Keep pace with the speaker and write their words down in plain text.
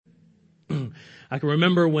I can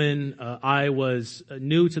remember when I was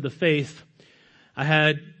new to the faith, I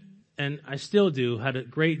had, and I still do, had a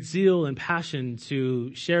great zeal and passion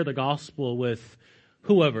to share the gospel with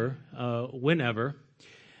whoever, whenever.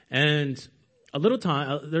 And there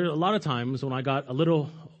are a lot of times when I got a little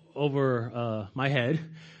over my head.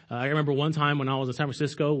 I remember one time when I was in San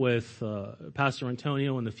Francisco with Pastor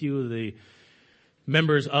Antonio and a few of the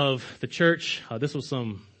members of the church. This was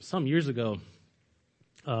some years ago.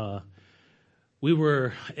 We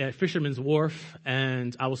were at Fisherman's Wharf,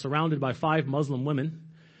 and I was surrounded by 5 Muslim women,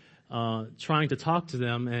 trying to talk to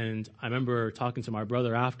them. And I remember talking to my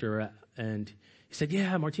brother after, and he said,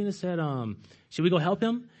 "Yeah, Martinez said, should we go help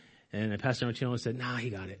him?" And Pastor Martinez said, "Nah, he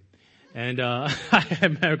got it." And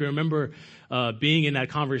I remember being in that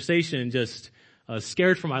conversation, just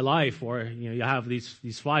scared for my life. Or you have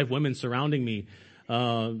these 5 women surrounding me,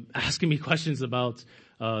 asking me questions about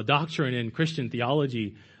doctrine and Christian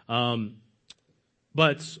theology.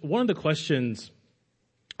 But one of the questions,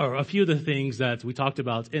 or a few of the things that we talked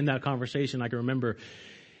about in that conversation, I can remember,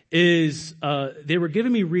 is they were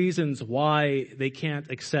giving me reasons why they can't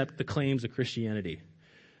accept the claims of Christianity.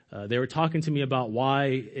 They were talking to me about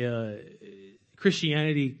why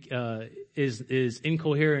Christianity is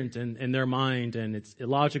incoherent in their mind, and it's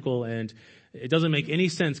illogical, and it doesn't make any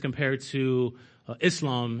sense compared to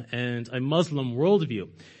Islam and a Muslim worldview.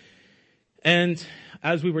 And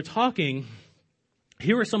as we were talking,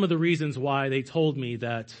 here are some of the reasons why they told me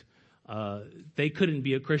that they couldn't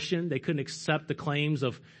be a Christian. They couldn't accept the claims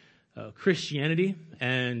of Christianity,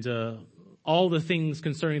 and all the things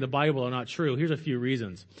concerning the Bible are not true. Here's a few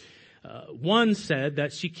reasons. One said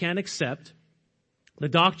that she can't accept the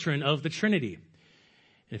doctrine of the Trinity. And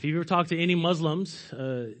if you ever talk to any Muslims,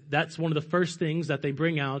 that's one of the first things that they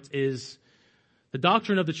bring out is the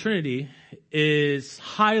doctrine of the Trinity is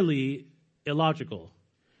highly illogical.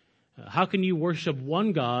 How can you worship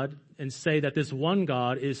one God and say that this one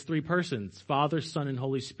God is 3 persons? Father, Son, and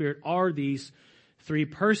Holy Spirit are these 3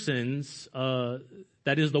 persons.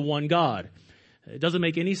 That is the one God. It doesn't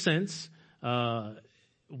make any sense.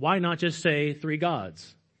 Why not just say 3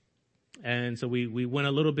 gods? And so we went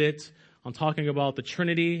a little bit on talking about the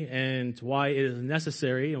Trinity and why it is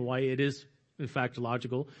necessary and why it is, in fact,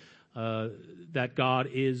 logical, that God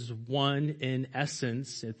is one in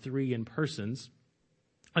essence and 3 in persons.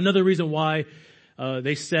 Another reason why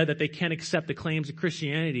they said that they can't accept the claims of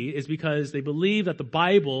Christianity is because they believe that the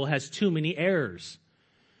Bible has too many errors.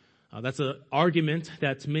 That's an argument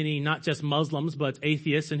that many, not just Muslims, but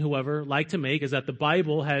atheists and whoever like to make, is that the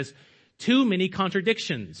Bible has too many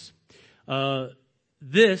contradictions.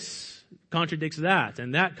 This contradicts that,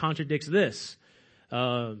 and that contradicts this.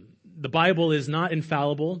 The Bible is not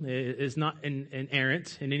infallible. It is not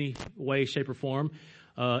inerrant in any way, shape, or form.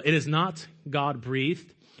 It is not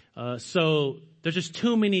God-breathed. So there's just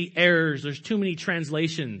too many errors. There's too many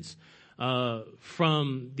translations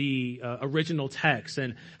from the original text.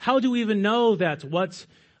 And how do we even know that what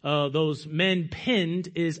those men penned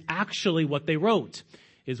is actually what they wrote,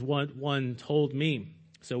 is what one told me.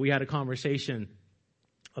 So we had a conversation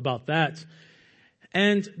about that.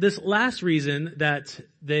 And this last reason that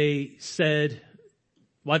they said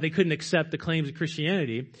why they couldn't accept the claims of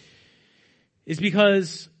Christianity is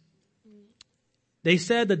because they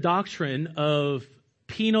said the doctrine of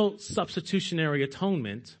penal substitutionary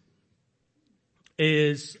atonement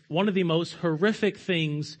is one of the most horrific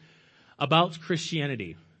things about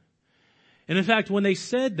Christianity. And in fact, when they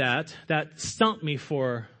said that stumped me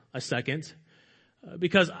for a second,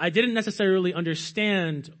 because I didn't necessarily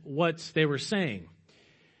understand what they were saying.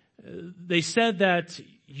 They said that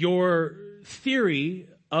your theory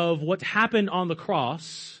of what happened on the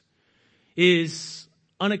cross is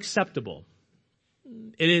unacceptable.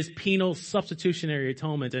 It is penal substitutionary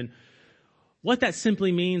atonement. And what that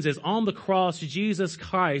simply means is on the cross, Jesus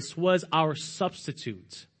Christ was our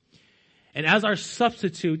substitute. And as our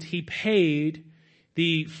substitute, he paid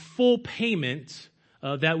the full payment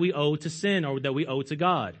that we owe to sin, or that we owe to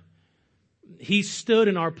God. He stood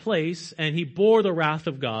in our place and he bore the wrath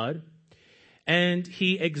of God, and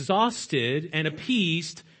he exhausted and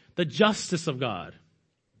appeased the justice of God.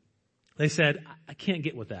 They said, I can't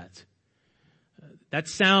get with that. That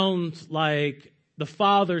sounds like the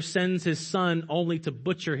Father sends his Son only to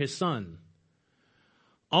butcher his Son,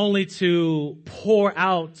 only to pour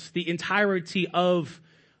out the entirety of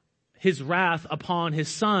his wrath upon his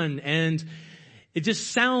Son. And it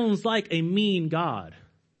just sounds like a mean God.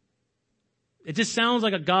 It just sounds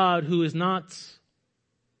like a God who is not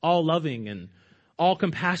all loving and all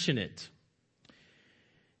compassionate.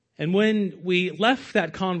 And when we left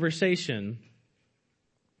that conversation,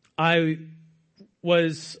 I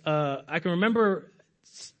I can remember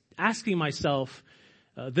asking myself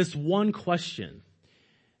this one question,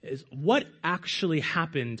 is what actually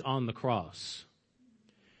happened on the cross?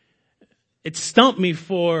 It stumped me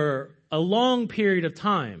for a long period of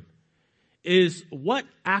time, is what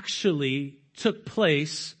actually took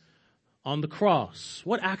place on the cross?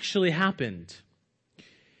 What actually happened?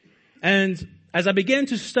 And as I began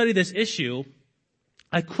to study this issue,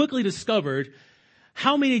 I quickly discovered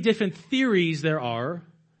how many different theories there are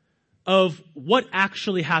of what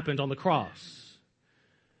actually happened on the cross.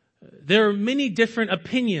 There are many different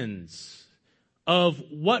opinions of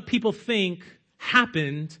what people think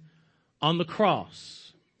happened on the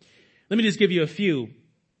cross. Let me just give you a few.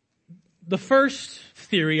 The first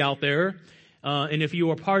theory out there, and if you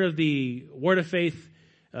were part of the Word of Faith,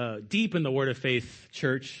 deep in the Word of Faith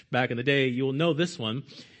church back in the day, you will know this one.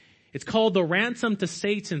 It's called the ransom to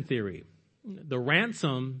Satan theory. The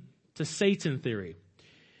ransom to Satan theory.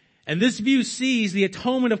 And this view sees the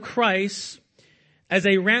atonement of Christ as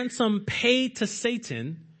a ransom paid to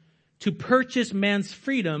Satan to purchase man's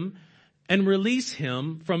freedom and release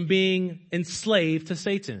him from being enslaved to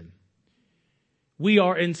Satan. We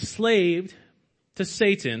are enslaved to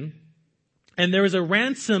Satan, and there is a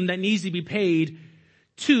ransom that needs to be paid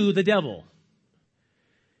to the devil.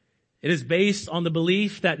 It is based on the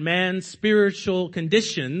belief that man's spiritual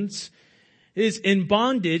conditions is in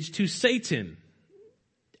bondage to Satan,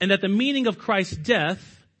 and that the meaning of Christ's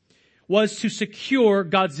death was to secure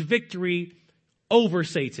God's victory over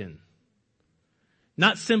Satan.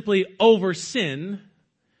 Not simply over sin,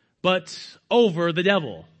 but over the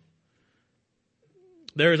devil.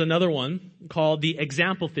 There is another one called the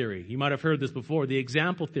example theory. You might have heard this before, the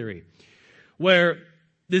example theory, where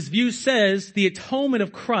this view says the atonement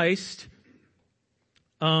of Christ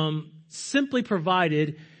simply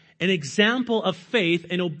provided an example of faith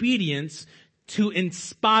and obedience to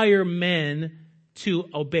inspire men to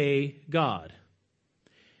obey God.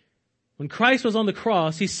 When Christ was on the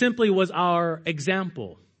cross, he simply was our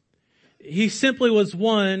example. He simply was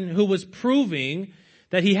one who was proving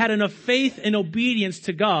that he had enough faith and obedience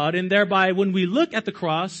to God, and thereby when we look at the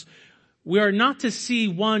cross, we are not to see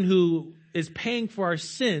one who is paying for our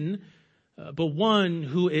sin, but one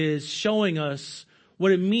who is showing us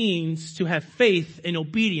what it means to have faith and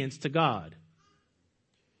obedience to God.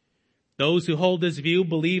 Those who hold this view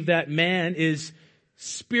believe that man is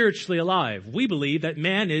spiritually alive. We believe that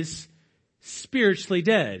man is spiritually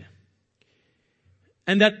dead.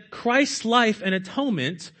 And that Christ's life and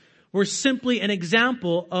atonement were simply an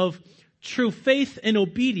example of true faith and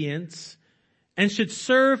obedience and should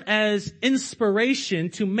serve as inspiration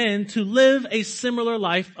to men to live a similar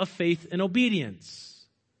life of faith and obedience.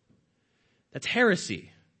 That's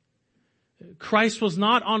heresy. Christ was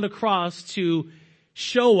not on the cross to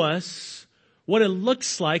show us what it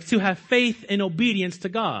looks like to have faith and obedience to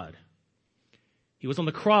God. He was on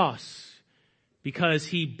the cross because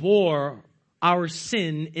he bore our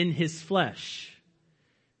sin in his flesh.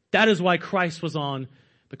 That is why Christ was on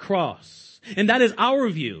the cross. And that is our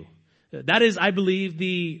view. That is, I believe,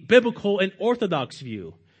 the biblical and orthodox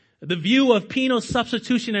view. The view of penal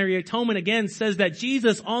substitutionary atonement again says that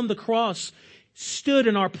Jesus on the cross stood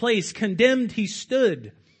in our place. Condemned, he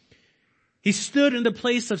stood. He stood in the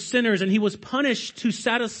place of sinners and he was punished to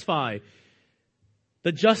satisfy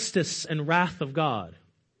the justice and wrath of God.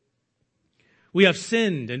 We have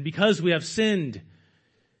sinned, and because we have sinned,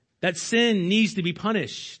 that sin needs to be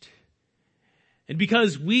punished. And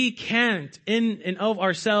because we can't in and of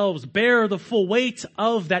ourselves bear the full weight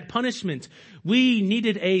of that punishment, we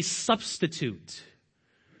needed a substitute.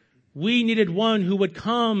 We needed one who would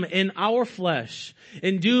come in our flesh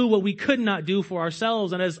and do what we could not do for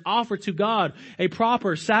ourselves, and has offered to God a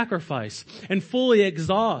proper sacrifice and fully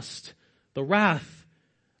exhaust the wrath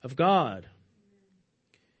of God.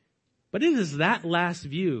 But it is that last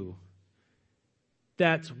view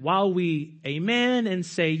that while we amen and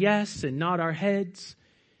say yes and nod our heads,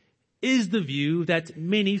 is the view that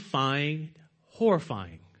many find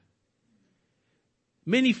horrifying.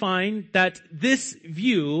 Many find that this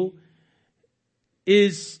view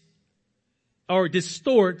is or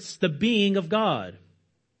distorts the being of God.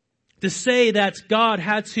 To say that God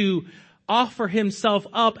had to offer himself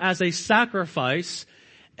up as a sacrifice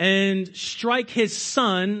and strike his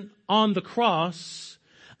son on the cross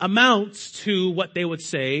amounts to what they would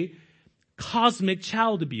say cosmic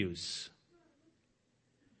child abuse.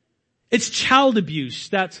 It's child abuse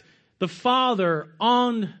that the Father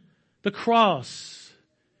on the cross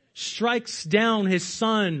strikes down his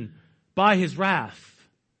son by his wrath.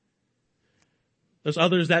 There's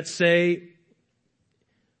others that say,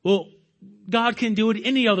 well, God can do it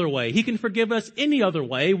any other way. He can forgive us any other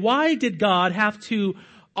way. Why did God have to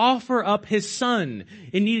offer up his son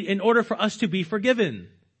in order for us to be forgiven?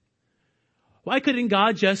 Why couldn't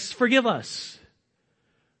God just forgive us?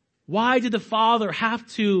 Why did the Father have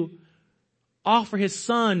to offer his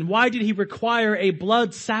son? Why did he require a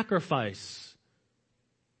blood sacrifice?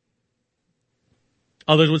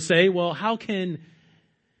 Others would say, well, how can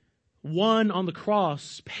one on the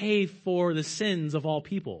cross pay for the sins of all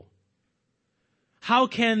people? How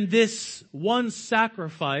can this one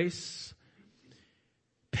sacrifice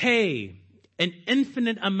pay an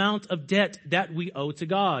infinite amount of debt that we owe to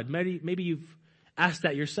God? Maybe you've asked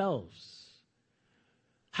that yourselves.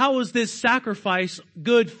 How is this sacrifice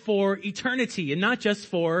good for eternity and not just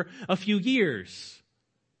for a few years?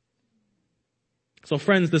 So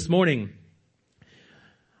friends, this morning,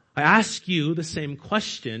 I ask you the same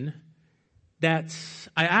question that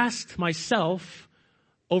I asked myself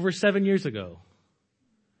over 7 years ago.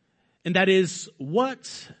 And that is,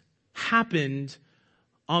 what happened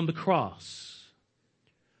on the cross?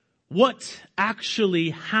 What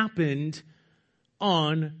actually happened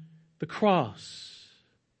on the cross?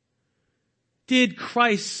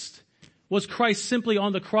 Was Christ simply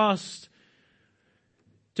on the cross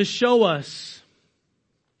to show us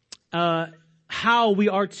how we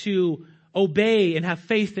are to obey and have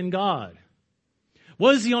faith in God?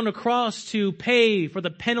 Was he on the cross to pay for the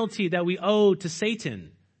penalty that we owe to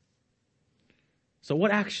Satan? So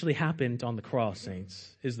what actually happened on the cross,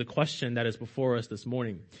 saints, is the question that is before us this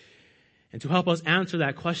morning. And to help us answer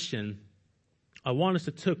that question, I want us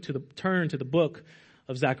to turn to the book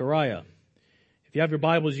of Zechariah. If you have your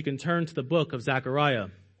Bibles, you can turn to the book of Zechariah.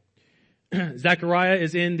 Zechariah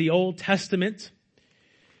is in the Old Testament.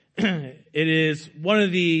 It is one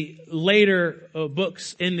of the later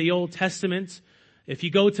books in the Old Testament. If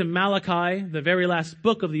you go to Malachi, the very last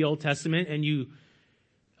book of the Old Testament, and you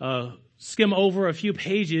skim over a few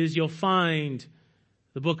pages, you'll find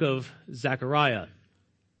the book of Zechariah.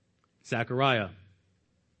 Zechariah.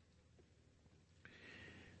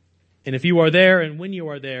 And if you are there, and when you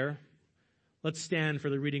are there, let's stand for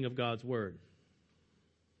the reading of God's word.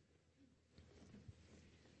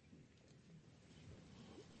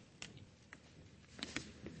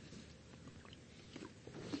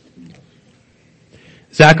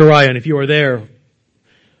 Zechariah, and if you are there,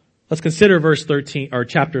 let's consider verse 13, or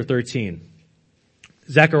chapter 13.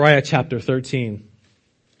 Zechariah chapter 13.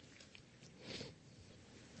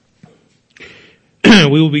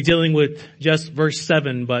 We will be dealing with just verse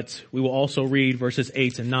 7, but we will also read verses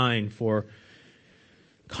 8 and 9 for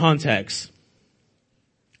context.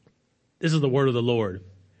 This is the word of the Lord.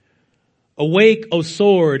 Awake, O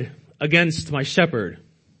sword, against my shepherd,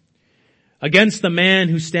 against the man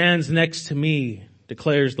who stands next to me,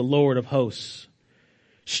 declares the Lord of hosts.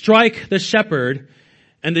 Strike the shepherd,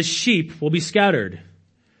 and the sheep will be scattered.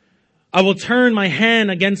 I will turn my hand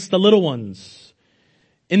against the little ones.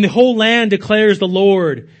 In the whole land, declares the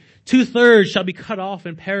Lord, 2/3 shall be cut off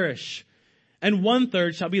and perish, and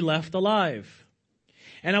 1/3 shall be left alive.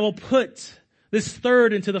 And I will put this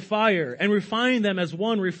third into the fire, and refine them as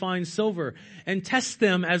one refines silver, and test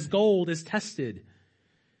them as gold is tested.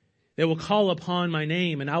 They will call upon my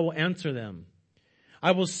name, and I will answer them.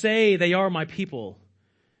 I will say they are my people,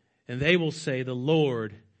 and they will say the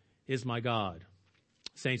Lord is my God.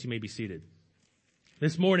 Saints, you may be seated.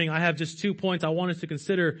 This morning I have just 2 points I want us to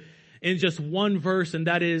consider in just one verse, and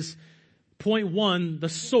that is point 1, the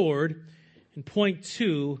sword, and point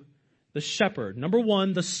 2, the shepherd. Number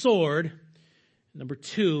 1, the sword. Number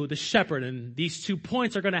 2, the shepherd. And these 2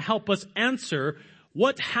 points are going to help us answer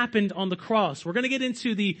what happened on the cross. We're going to get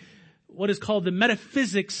into what is called the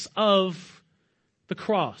metaphysics of the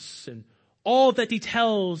cross and all that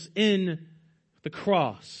details in the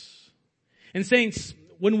cross. And saints,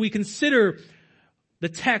 when we consider the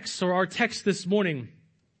text, or our text this morning,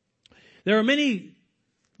 there are many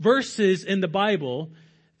verses in the Bible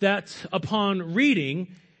that upon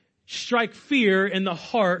reading strike fear in the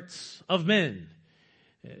hearts of men.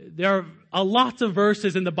 There are a lot of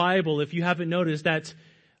verses in the Bible, if you haven't noticed, that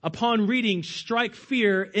upon reading strike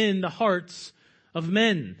fear in the hearts of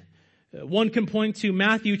men. One can point to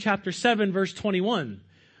Matthew chapter 7 verse 21,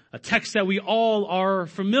 a text that we all are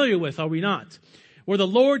familiar with, are we not? Where the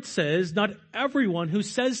Lord says, not everyone who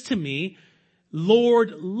says to me,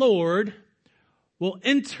 Lord, Lord, will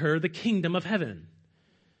enter the kingdom of heaven.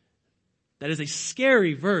 That is a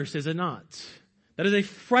scary verse, is it not? That is a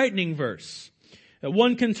frightening verse.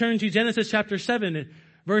 One can turn to Genesis chapter 7,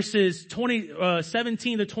 verses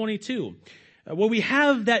 17 to 22, where we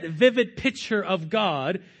have that vivid picture of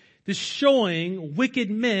God destroying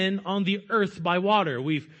wicked men on the earth by water.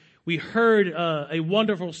 We've We heard a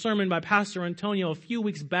wonderful sermon by Pastor Antonio a few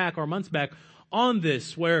weeks back or months back on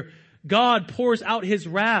this, where God pours out his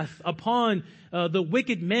wrath upon the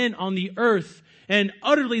wicked men on the earth and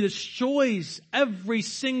utterly destroys every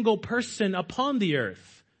single person upon the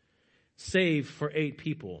earth, save for 8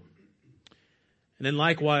 people. And then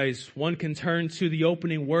likewise, one can turn to the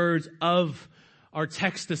opening words of our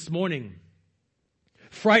text this morning.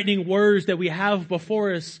 Frightening words that we have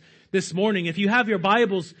before us this morning. If you have your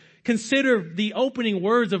Bibles, consider the opening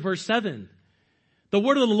words of verse 7. The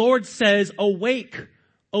word of the Lord says, "Awake,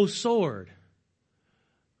 O sword.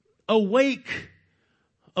 Awake,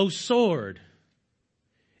 O sword."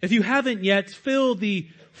 If you haven't yet, feel the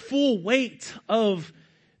full weight of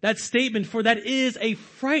that statement, for that is a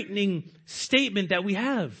frightening statement that we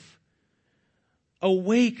have.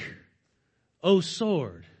 Awake, O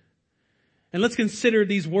sword. And let's consider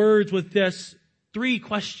these words with just 3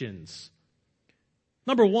 questions.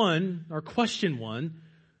 Number 1, or question 1,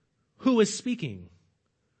 who is speaking?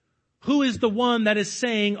 Who is the one that is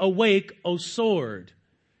saying, "Awake, O sword"?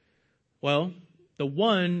 Well, the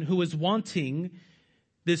one who is wanting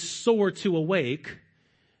this sword to awake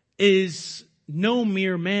is no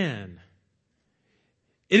mere man.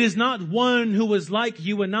 It is not one who is like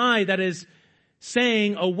you and I that is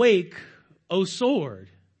saying, "Awake, O sword."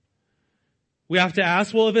 We have to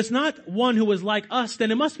ask, well, if it's not one who is like us, then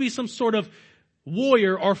it must be some sort of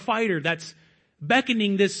warrior or fighter that's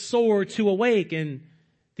beckoning this sword to awake. And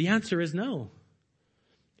the answer is no.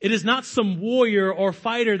 It is not some warrior or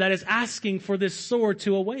fighter that is asking for this sword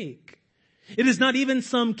to awake. It is not even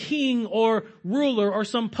some king or ruler or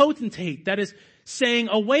some potentate that is saying,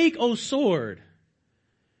 "Awake, O sword."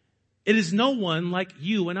 It is no one like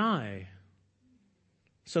you and I.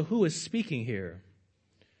 So who is speaking here?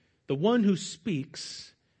 The one who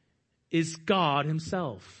speaks is God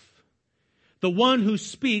himself. The one who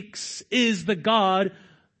speaks is the God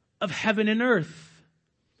of heaven and earth.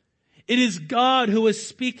 It is God who is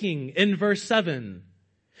speaking in verse 7.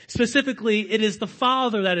 Specifically, it is the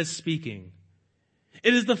Father that is speaking.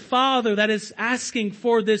 It is the Father that is asking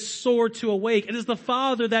for this sword to awake. It is the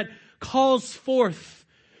Father that calls forth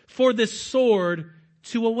for this sword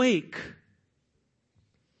to awake.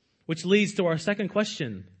 Which leads to our second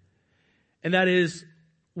question. And that is,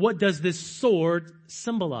 what does this sword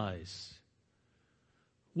symbolize?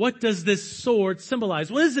 What does this sword symbolize?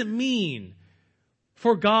 What does it mean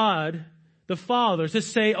for God the Father to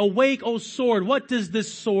say, "Awake, O sword"? What does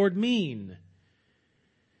this sword mean?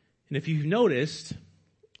 And if you've noticed,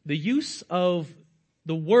 the use of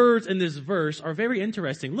the words in this verse are very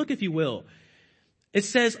interesting. Look, if you will. It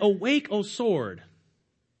says, "Awake, O sword."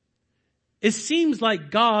 It seems like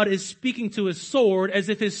God is speaking to his sword as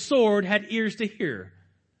if his sword had ears to hear.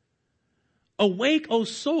 Awake, O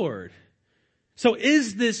sword. So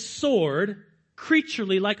is this sword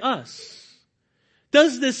creaturely like us?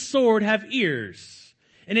 Does this sword have ears?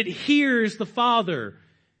 And it hears the Father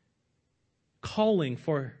calling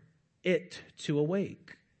for it to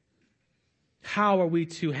awake. How are we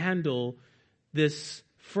to handle this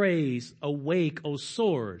phrase, "Awake, O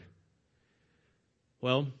sword"?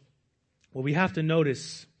 Well, what we have to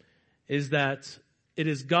notice is that it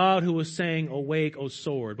is God who is saying, "Awake, O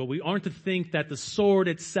sword." But we aren't to think that the sword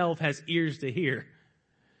itself has ears to hear.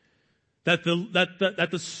 That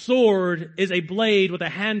the sword is a blade with a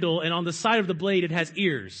handle, and on the side of the blade it has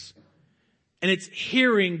ears. And it's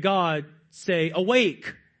hearing God say,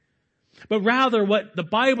 "Awake." But rather what the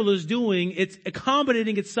Bible is doing, it's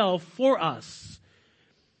accommodating itself for us.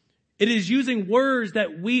 It is using words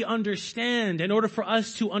that we understand in order for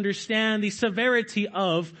us to understand the severity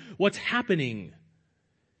of what's happening.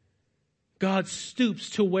 God stoops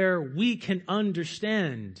to where we can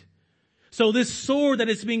understand. So this sword that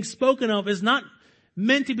is being spoken of is not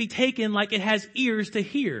meant to be taken like it has ears to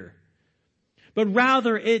hear, but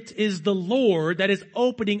rather it is the Lord that is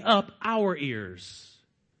opening up our ears.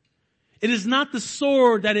 It is not the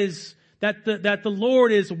sword that the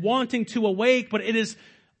Lord is wanting to awake, but it is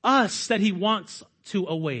us that he wants to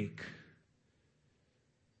awake.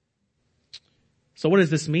 So what does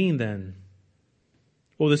this mean then?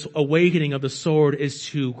 Well, this awakening of the sword is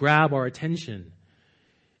to grab our attention.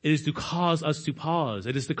 It is to cause us to pause.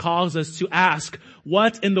 It is to cause us to ask,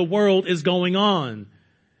 what in the world is going on?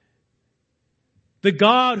 The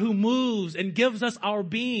God who moves and gives us our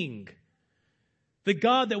being, the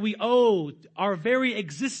God that we owe our very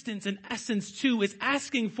existence and essence to, is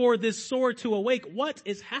asking for this sword to awake. What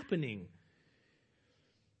is happening?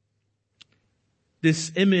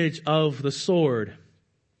 This image of the sword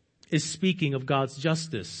is speaking of God's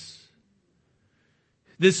justice.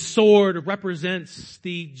 This sword represents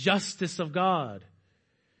the justice of God.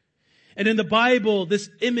 And in the Bible, this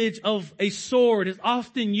image of a sword is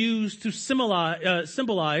often used to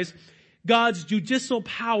symbolize God's judicial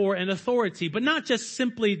power and authority, but not just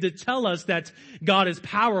simply to tell us that God is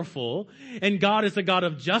powerful and God is a God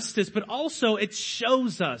of justice, but also it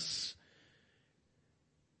shows us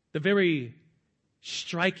the very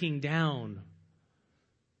striking down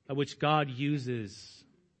by which God uses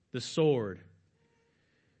the sword.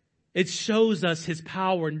 It shows us his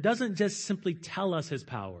power and doesn't just simply tell us his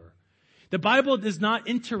power. The Bible is not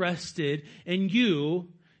interested in you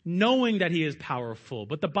knowing that he is powerful,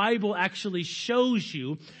 but the Bible actually shows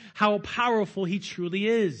you how powerful he truly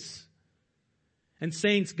is. And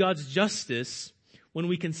saints, God's justice, when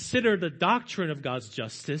we consider the doctrine of God's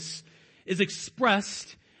justice, is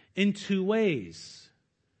expressed in two ways.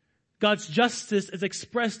 God's justice is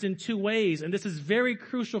expressed in two ways, and this is very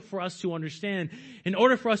crucial for us to understand in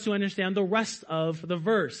order for us to understand the rest of the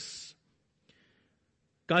verse.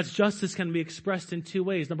 God's justice can be expressed in two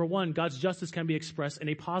ways. Number one, God's justice can be expressed in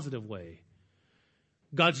a positive way.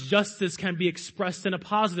 God's justice can be expressed in a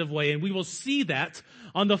positive way, and we will see that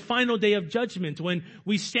on the final day of judgment. When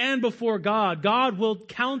we stand before God, God will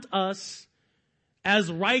count us as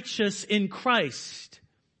righteous in Christ.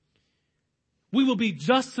 We will be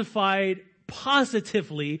justified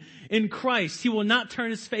positively in Christ. He will not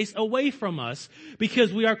turn his face away from us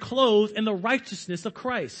because we are clothed in the righteousness of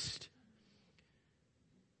Christ.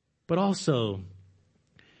 But also,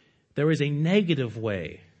 there is a negative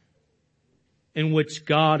way in which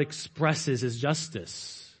God expresses his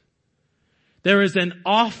justice. There is an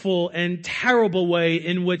awful and terrible way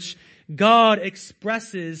in which God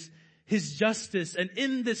expresses his justice. And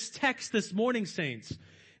in this text this morning, saints,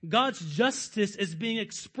 God's justice is being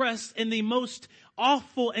expressed in the most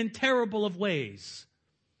awful and terrible of ways.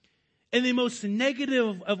 In the most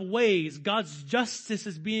negative of ways, God's justice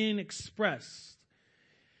is being expressed.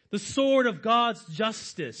 The sword of God's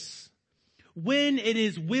justice, when it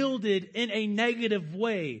is wielded in a negative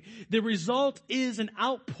way, the result is an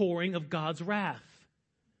outpouring of God's wrath.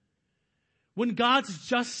 When God's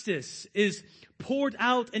justice is poured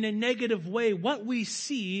out in a negative way, what we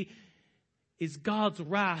see is God's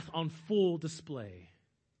wrath on full display.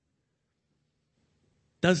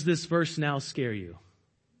 Does this verse now scare you?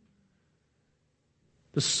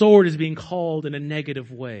 The sword is being called in a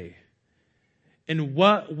negative way. And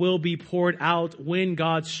what will be poured out when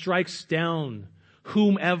God strikes down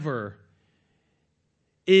whomever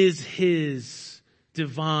is his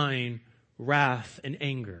divine wrath and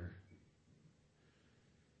anger.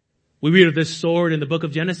 We read of this sword in the book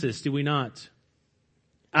of Genesis, do we not?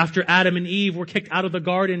 After Adam and Eve were kicked out of the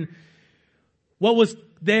garden, what was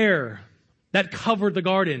there that covered the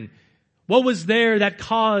garden? What was there that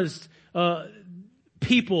caused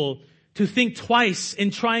people to think twice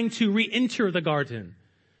in trying to re-enter the garden?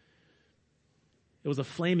 It was a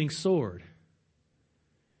flaming sword.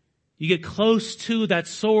 You get close to that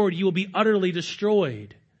sword, you will be utterly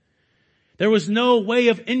destroyed. There was no way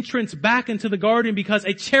of entrance back into the garden because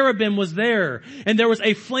a cherubim was there, and there was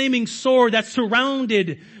a flaming sword that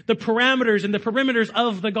surrounded the parameters and the perimeters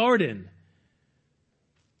of the garden.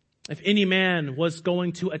 If any man was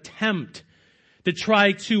going to attempt to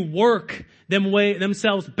try to work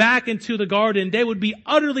themselves back into the garden, they would be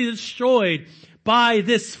utterly destroyed by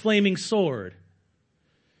this flaming sword.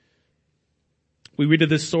 We read of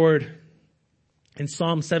this sword in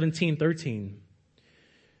Psalm 17:13.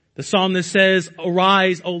 The psalmist says,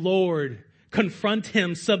 "Arise, O Lord, confront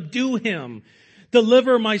him, subdue him,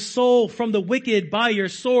 deliver my soul from the wicked by your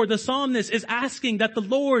sword." The psalmist is asking that the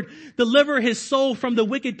Lord deliver his soul from the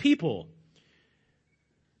wicked people.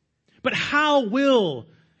 But how will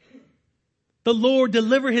the Lord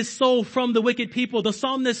deliver his soul from the wicked people? The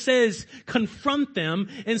psalmist says, confront them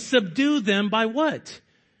and subdue them by what?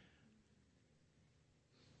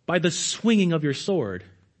 By the swinging of your sword.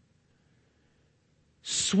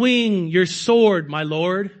 Swing your sword, my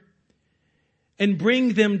Lord, and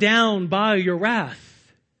bring them down by your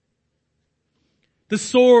wrath. This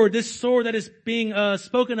sword that is being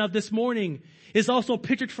spoken of this morning is also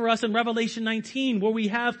pictured for us in Revelation 19, where we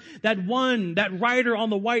have that rider on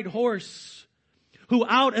the white horse, who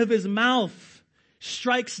out of his mouth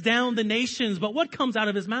strikes down the nations. But what comes out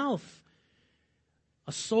of his mouth?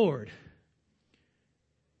 A sword.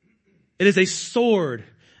 It is a sword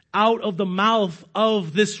out of the mouth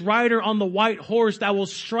of this rider on the white horse that will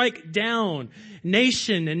strike down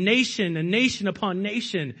nation and nation and nation upon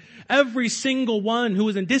nation. Every single one who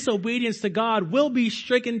is in disobedience to God will be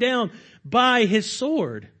stricken down by his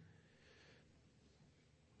sword.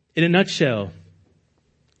 In a nutshell,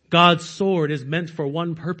 God's sword is meant for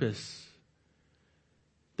one purpose.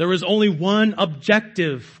 There is only one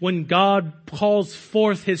objective when God calls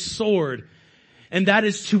forth his sword, and that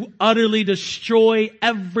is to utterly destroy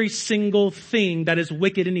every single thing that is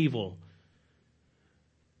wicked and evil.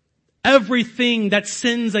 Everything that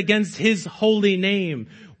sins against his holy name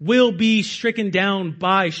will be stricken down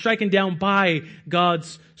by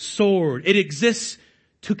God's sword. It exists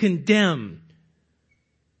to condemn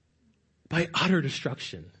by utter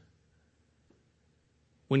destruction.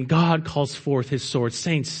 When God calls forth his sword,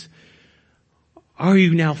 saints, are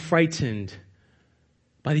you now frightened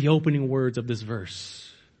by the opening words of this verse?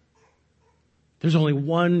 There's only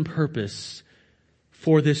one purpose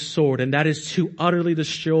for this sword, and that is to utterly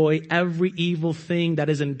destroy every evil thing that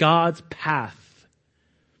is in God's path.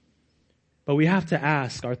 But we have to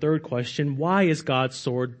ask our third question, why is God's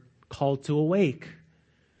sword called to awake?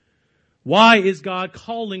 Why is God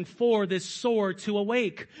calling for this sword to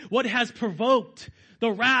awake? What has provoked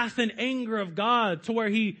the wrath and anger of God to where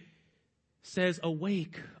he says,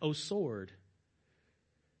 awake, O sword?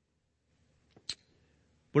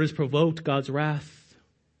 What has provoked God's wrath?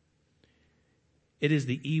 It is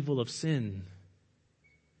the evil of sin.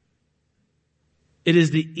 It is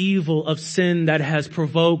the evil of sin that has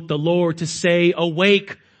provoked the Lord to say,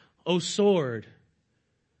 awake, O sword.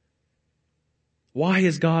 Why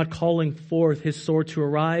is God calling forth his sword to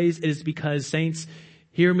arise? It is because, saints,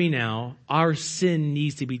 hear me now, our sin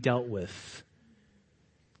needs to be dealt with.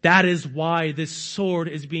 That is why this sword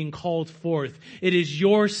is being called forth. It is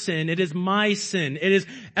your sin. It is my sin. It is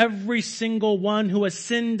every single one who has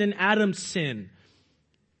sinned in Adam's sin.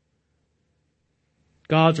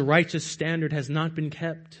 God's righteous standard has not been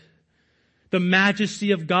kept. The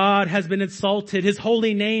majesty of God has been insulted. His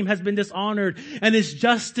holy name has been dishonored. And his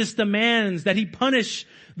justice demands that he punish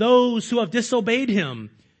those who have disobeyed him.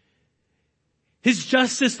 His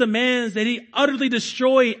justice demands that he utterly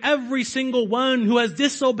destroy every single one who has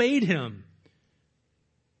disobeyed him.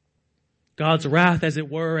 God's wrath, as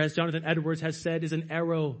it were, as Jonathan Edwards has said, is an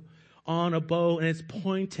arrow on a bow, and it's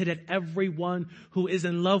pointed at everyone who is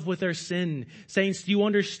in love with their sin. Saints, do you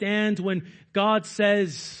understand when God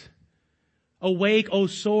says, awake, O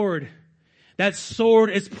sword? That sword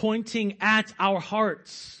is pointing at our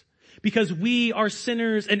hearts, because we are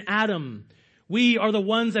sinners in Adam. We are the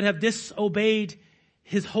ones that have disobeyed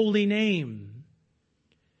his holy name.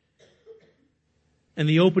 And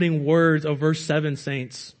the opening words of verse 7,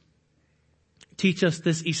 saints, teach us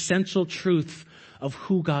this essential truth of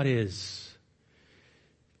who God is.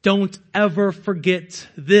 Don't ever forget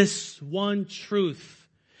this one truth.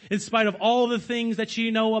 In spite of all the things that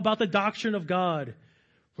you know about the doctrine of God,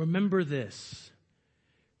 remember this: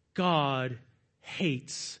 God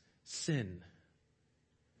hates sin.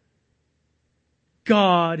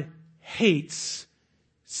 God hates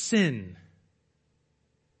sin.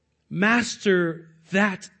 Master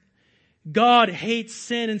that. God hates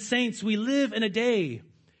sin. And saints, we live in a day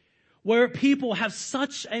where people have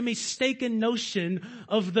such a mistaken notion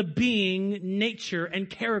of the being, nature, and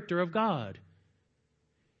character of God.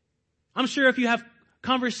 I'm sure if you have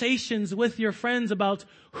conversations with your friends about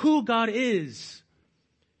who God is,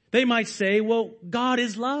 they might say, well, God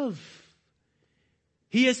is love.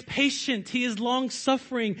 He is patient. He is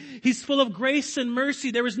long-suffering. He's full of grace and mercy.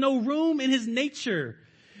 There is no room in his nature.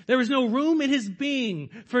 There is no room in his being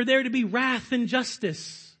for there to be wrath and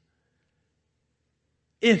justice.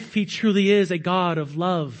 If he truly is a God of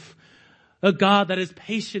love, a God that is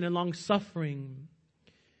patient and long-suffering.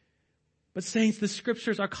 But saints, the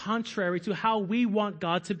scriptures are contrary to how we want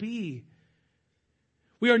God to be.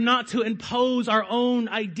 We are not to impose our own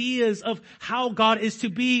ideas of how God is to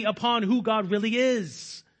be upon who God really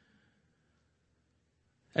is.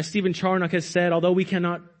 As Stephen Charnock has said, although we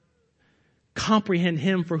cannot comprehend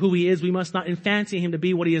him for who he is, we must not fancy him to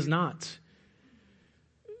be what he is not.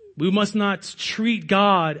 We must not treat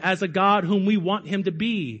God as a God whom we want him to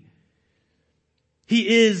be. He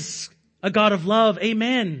is a God of love.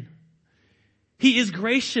 Amen. He is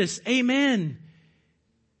gracious. Amen.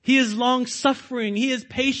 He is long-suffering. He is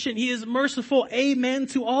patient. He is merciful. Amen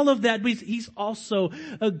to all of that. But he's also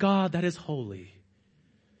a God that is holy.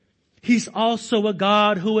 He's also a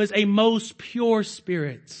God who is a most pure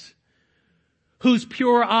spirit, whose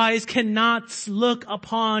pure eyes cannot look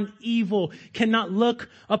upon evil, cannot look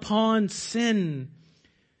upon sin.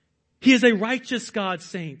 He is a righteous God,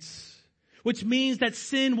 saints, which means that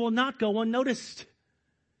sin will not go unnoticed.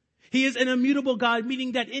 He is an immutable God,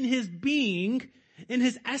 meaning that in his being, in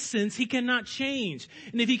his essence, he cannot change.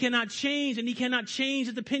 And if he cannot change, and he cannot change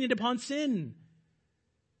his opinion upon sin,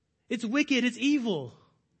 it's wicked, it's evil.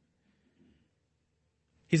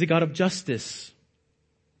 He's a God of justice,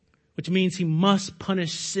 which means he must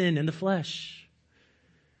punish sin in the flesh.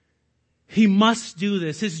 He must do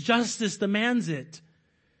this. His justice demands it.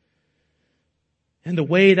 And the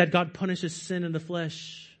way that God punishes sin in the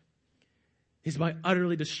flesh is by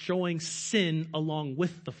utterly destroying sin along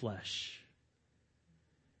with the flesh.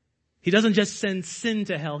 He doesn't just send sin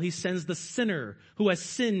to hell. He sends the sinner who has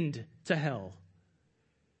sinned to hell.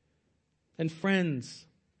 And friends,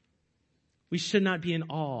 we should not be in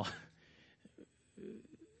awe.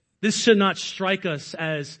 This should not strike us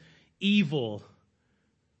as evil.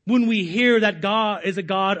 When we hear that God is a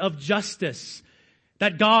God of justice,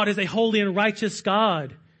 that God is a holy and righteous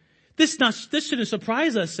God, this shouldn't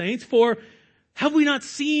surprise us, saints, for have we not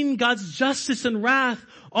seen God's justice and wrath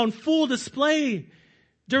on full display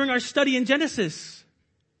during our study in Genesis?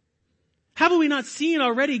 Have we not seen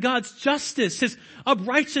already God's justice, His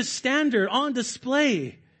righteous standard on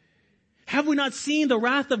display? Have we not seen the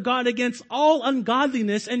wrath of God against all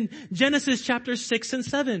ungodliness in Genesis chapter 6 and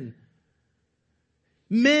 7?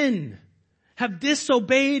 Men have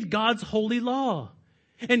disobeyed God's holy law,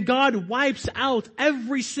 and God wipes out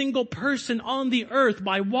every single person on the earth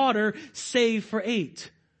by water save for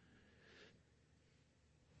 8.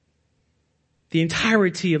 The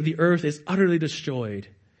entirety of the earth is utterly destroyed.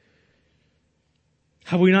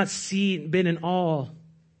 Have we not been in awe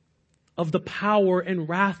of the power and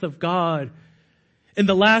wrath of God? In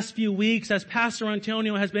the last few weeks, as Pastor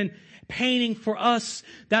Antonio has been painting for us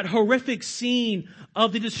that horrific scene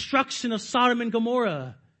of the destruction of Sodom and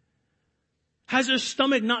Gomorrah, has your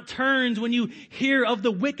stomach not turned when you hear of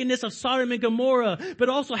the wickedness of Sodom and Gomorrah, but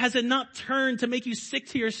also has it not turned to make you sick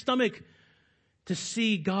to your stomach to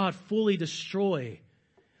see God fully destroy,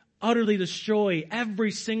 utterly destroy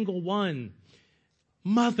every single one?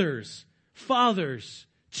 Mothers, fathers,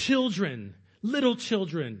 children, little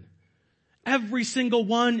children, every single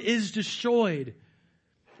one is destroyed.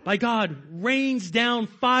 By God rains down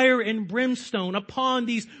fire and brimstone upon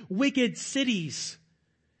these wicked cities.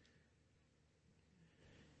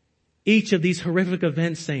 Each of these horrific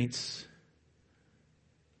events, saints,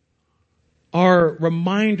 are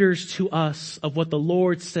reminders to us of what the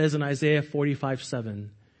Lord says in Isaiah 45:7.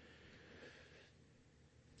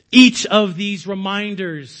 Each of these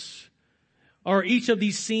reminders, or each of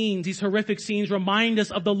these scenes, these horrific scenes, remind us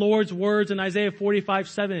of the Lord's words in Isaiah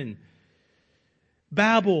 45:7.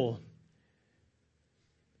 Babel,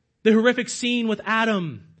 the horrific scene with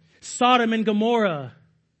Adam, Sodom and Gomorrah.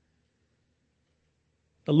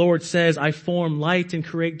 The Lord says, I form light and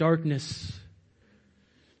create darkness.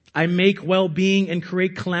 I make well-being and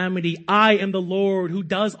create calamity. I am the Lord who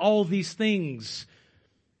does all these things.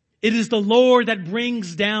 It is the Lord that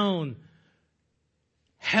brings down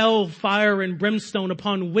hell, fire, and brimstone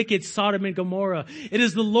upon wicked Sodom and Gomorrah. It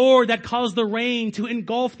is the Lord that caused the rain to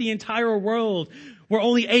engulf the entire world, where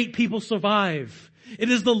only 8 people survive. It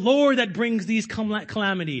is the Lord that brings these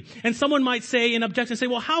calamity. And someone might say, in objection, say,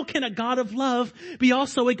 well, how can a God of love be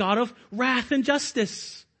also a God of wrath and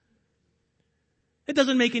justice? It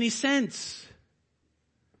doesn't make any sense.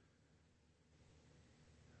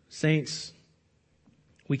 Saints,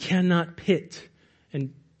 we cannot pit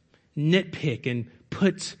and nitpick and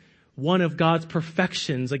put one of God's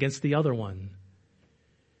perfections against the other one.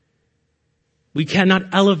 We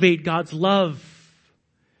cannot elevate God's love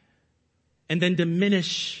and then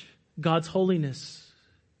diminish God's holiness.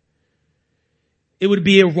 It would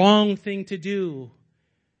be a wrong thing to do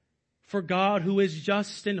for God, who is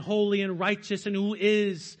just and holy and righteous and who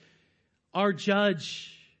is our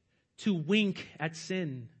judge, to wink at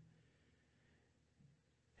sin.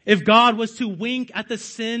 If God was to wink at the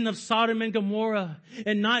sin of Sodom and Gomorrah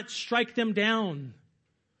and not strike them down,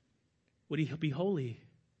 would He be holy?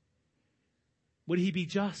 Would He be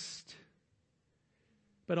just?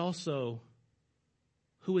 But also,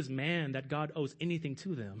 who is man that God owes anything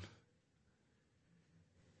to them?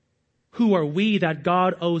 Who are we that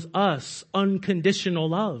God owes us unconditional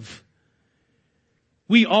love?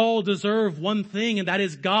 We all deserve one thing, and that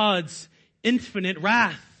is God's infinite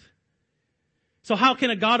wrath. So how can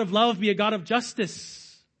a God of love be a God of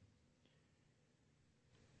justice?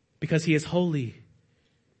 Because He is holy.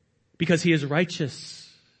 Because He is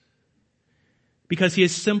righteous. Because He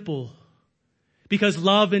is simple. Because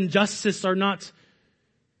love and justice are not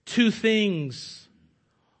two things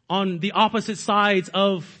on the opposite sides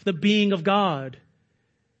of the being of God.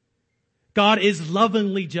 God is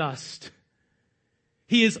lovingly just.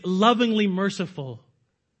 He is lovingly merciful.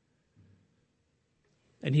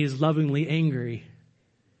 And He is lovingly angry.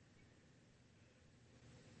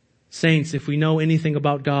 Saints, if we know anything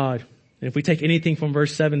about God, and if we take anything from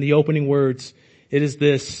verse 7, the opening words, it is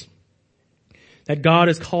this: that God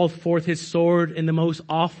has called forth His sword in the most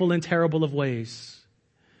awful and terrible of ways.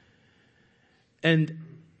 And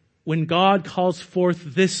when God calls forth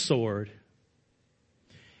this sword,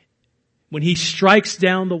 when he strikes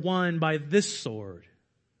down the one by this sword,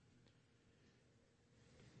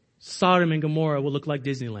 Sodom and Gomorrah will look like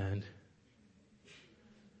Disneyland.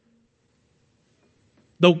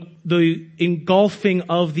 The engulfing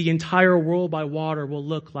of the entire world by water will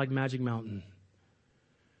look like Magic Mountain.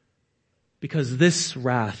 Because this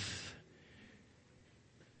wrath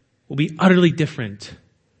will be utterly different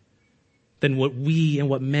than what we and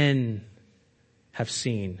what men have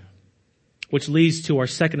seen. Which leads to our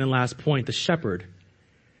second and last point, the shepherd.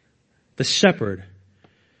 The shepherd.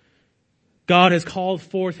 God has called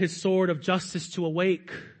forth his sword of justice to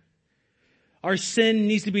awake. Our sin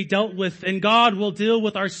needs to be dealt with, and God will deal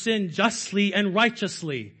with our sin justly and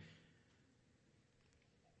righteously.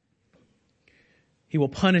 He will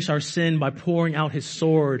punish our sin by pouring out his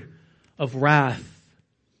sword of wrath.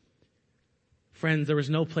 Friends, there is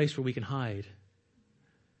no place where we can hide.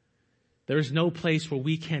 There is no place where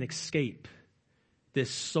we can escape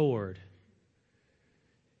this sword.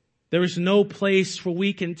 There is no place where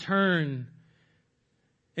we can turn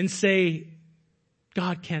and say,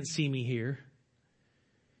 God can't see me here.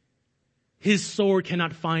 His sword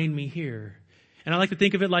cannot find me here. And I like to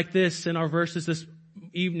think of it like this in our verses this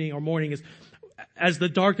evening or morning, is as the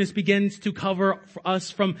darkness begins to cover us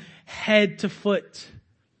from head to foot,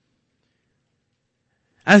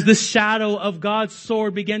 as the shadow of God's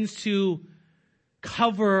sword begins to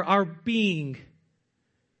cover our being,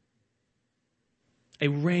 a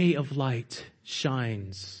ray of light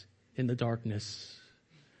shines in the darkness.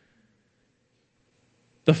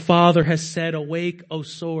 The Father has said, "Awake, O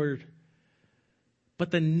sword." But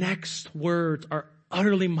the next words are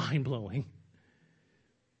utterly mind-blowing.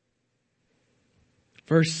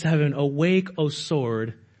 Verse 7, "Awake, O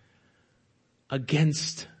sword,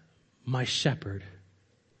 against my shepherd,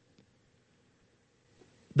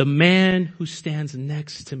 the man who stands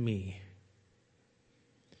next to me."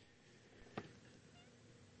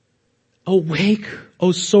 Awake,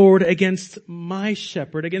 O sword, against my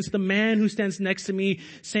shepherd, against the man who stands next to me.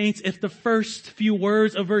 Saints, if the first few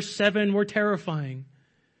words of verse 7 were terrifying,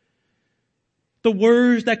 the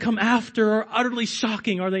words that come after are utterly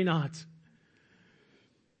shocking, are they not?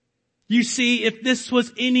 You see, if this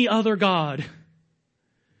was any other God,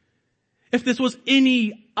 if this was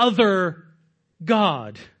any other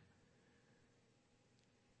God,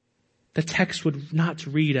 the text would not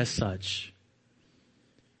read as such.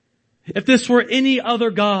 If this were any other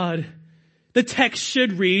God, the text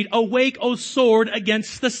should read, "Awake, O sword,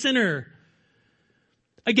 against the sinner,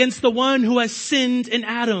 against the one who has sinned in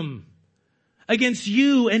Adam, against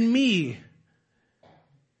you and me."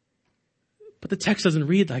 But the text doesn't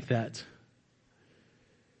read like that.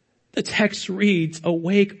 The text reads,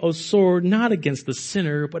 "Awake, O sword, not against the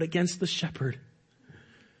sinner, but against the shepherd."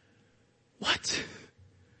 What?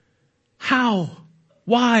 How?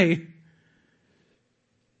 Why?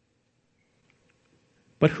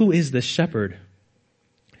 But who is this shepherd?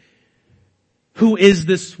 Who is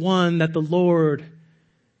this one that the Lord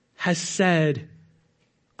has said,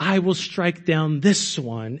 "I will strike down this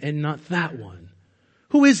one and not that one"?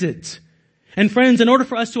 Who is it? And friends, in order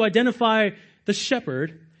for us to identify the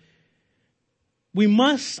shepherd, we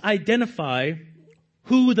must identify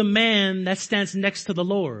who the man that stands next to the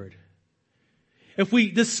Lord. If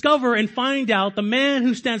we discover and find out the man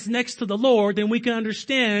who stands next to the Lord, then we can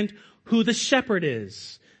understand who the shepherd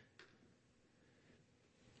is.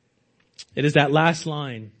 It is that last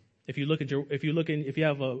line. If you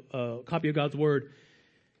have a copy of God's Word,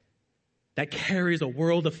 that carries a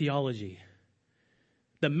world of theology.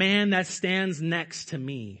 The man that stands next to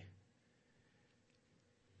me.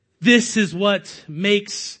 This is what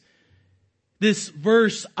makes this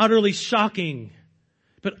verse utterly shocking,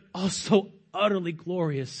 but also utterly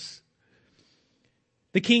glorious.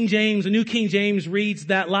 The New King James reads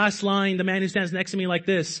that last line, "the man who stands next to me," like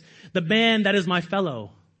this: "The man that is my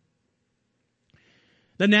fellow."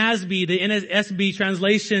 The NASB, the NSB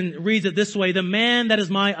translation reads it this way: "The man that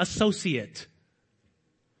is my associate."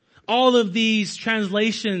 All of these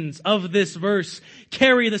translations of this verse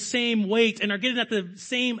carry the same weight and are getting at the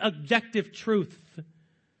same objective truth.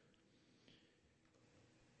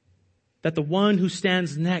 That the one who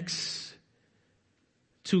stands next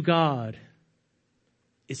to God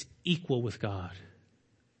is equal with God.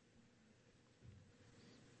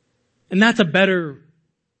 And that's a better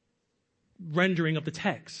rendering of the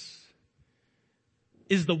text.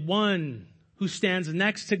 Is the one who stands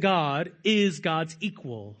next to God is God's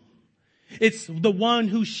equal. It's the one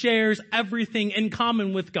who shares everything in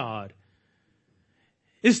common with God.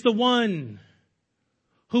 It's the one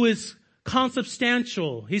who is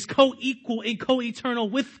consubstantial. He's co-equal and co-eternal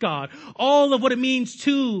with God. All of what it means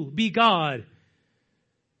to be God.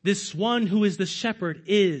 This one who is the shepherd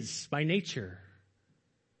is by nature.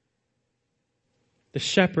 The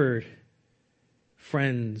shepherd,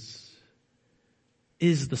 friends,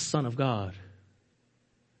 is the Son of God.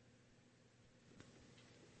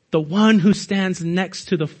 The one who stands next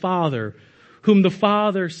to the Father, whom the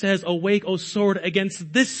Father says, awake, O sword,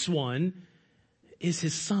 against this one, is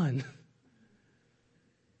his Son.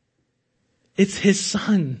 It's his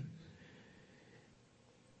Son.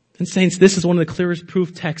 And saints, this is one of the clearest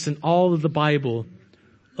proof texts in all of the Bible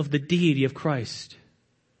of the deity of Christ.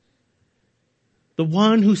 The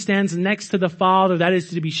one who stands next to the Father, that is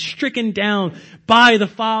to be stricken down by the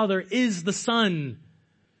Father, is the Son.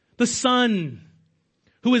 The Son,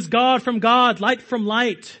 who is God from God, light from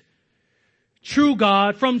light, true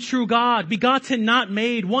God from true God, begotten, not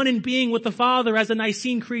made, one in being with the Father, as the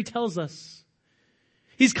Nicene Creed tells us.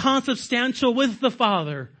 He's consubstantial with the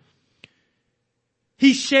Father.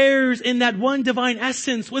 He shares in that one divine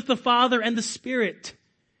essence with the Father and the Spirit.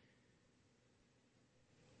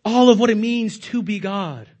 All of what it means to be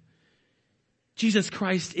God. Jesus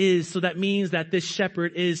Christ is, so that means that this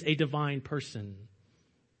shepherd is a divine person.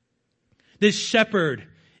 This shepherd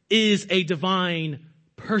is a divine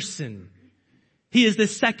person. He is the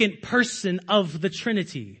second person of the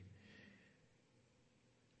Trinity.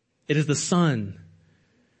 It is the Son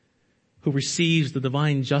who receives the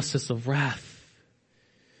divine justice of wrath.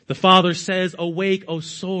 The Father says, awake, O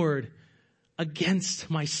sword, against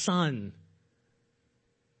my Son.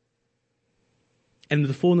 And in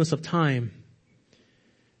the fullness of time,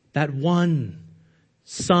 that one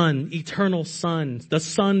Son, eternal Son, the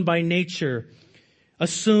Son by nature,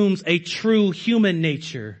 assumes a true human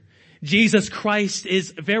nature. Jesus Christ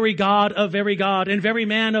is very God of very God and very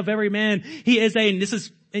man of very man. He is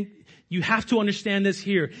and you have to understand this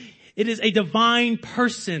here. It is a divine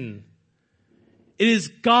person. It is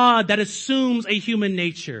God that assumes a human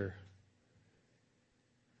nature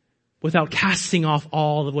without casting off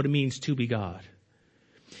all of what it means to be God.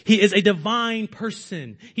 He is a divine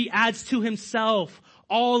person. He adds to himself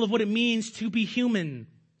all of what it means to be human.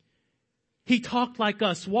 He talked like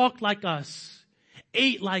us, walked like us,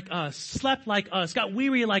 ate like us, slept like us, got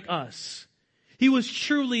weary like us. He was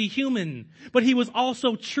truly human, but he was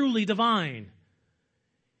also truly divine.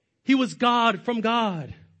 He was God from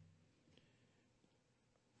God.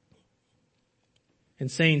 And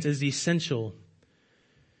saints, it is essential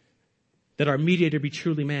that our mediator be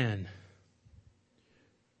truly man.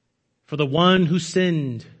 For the one who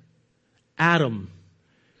sinned, Adam,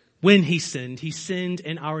 when he sinned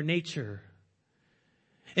in our nature.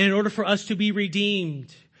 And in order for us to be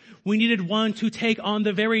redeemed, we needed one to take on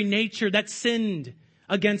the very nature that sinned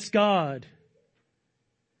against God.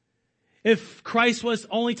 If Christ was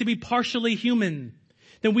only to be partially human,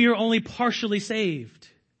 then we are only partially saved.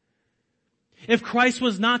 If Christ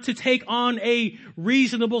was not to take on a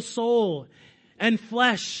reasonable soul and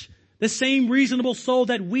flesh, the same reasonable soul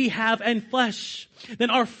that we have and flesh,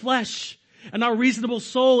 then our flesh and our reasonable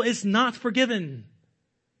soul is not forgiven.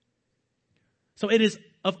 So it is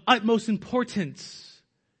of utmost importance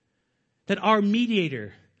that our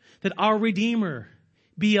mediator, that our Redeemer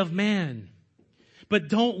be of man. But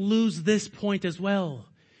don't lose this point as well.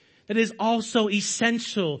 That it is also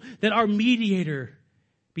essential that our mediator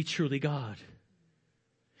be truly God.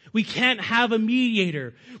 We can't have a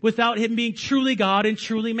mediator without him being truly God and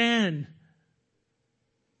truly man.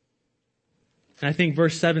 And I think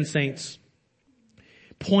verse 7, saints,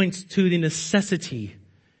 points to the necessity.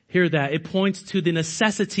 Hear that. It points to the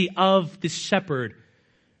necessity of the shepherd,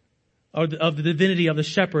 or of the divinity of the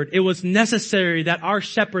shepherd. It was necessary that our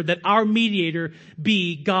shepherd, that our mediator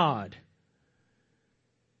be God.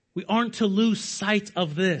 We aren't to lose sight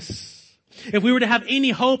of this. If we were to have any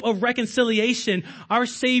hope of reconciliation, our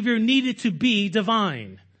Savior needed to be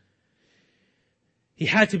divine. He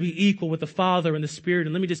had to be equal with the Father and the Spirit.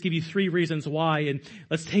 And let me just give you 3 reasons why. And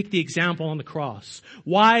let's take the example on the cross.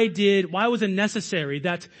 Why was it necessary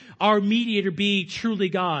that our mediator be truly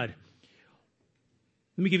God?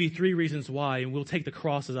 Let me give you 3 reasons why, and we'll take the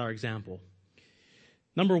cross as our example.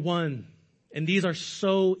 Number 1, and these are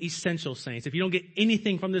so essential, saints. If you don't get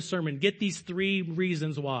anything from this sermon, get these 3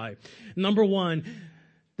 reasons why. Number 1,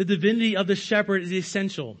 the divinity of the shepherd is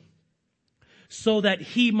essential so that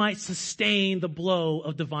he might sustain the blow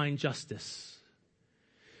of divine justice.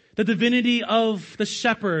 The divinity of the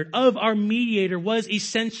shepherd, of our mediator, was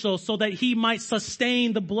essential so that he might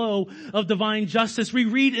sustain the blow of divine justice. We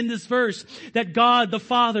read in this verse that God, the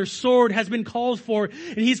Father's sword has been called for,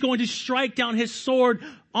 and he's going to strike down his sword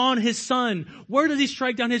on his Son. Where does he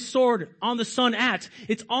strike down his sword on the Son at?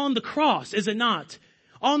 It's on the cross, is it not?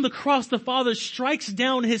 On the cross, the Father strikes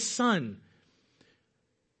down his Son.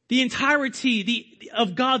 The entirety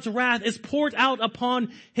of God's wrath is poured out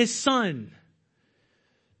upon his Son.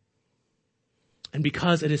 And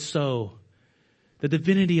because it is so, the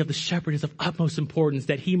divinity of the shepherd is of utmost importance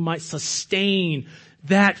that he might sustain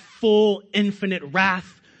that full, infinite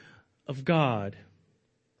wrath of God.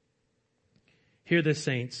 Hear this,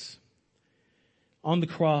 saints. On the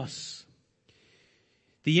cross,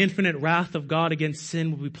 the infinite wrath of God against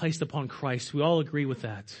sin will be placed upon Christ. We all agree with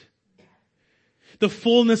that. The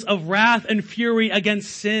fullness of wrath and fury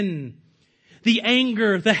against sin, the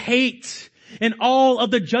anger, the hate, and all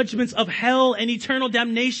of the judgments of hell and eternal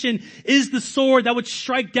damnation is the sword that would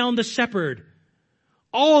strike down the shepherd.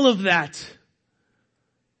 All of that.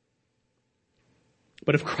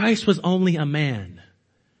 But if Christ was only a man,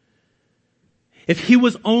 if he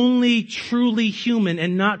was only truly human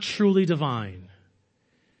and not truly divine,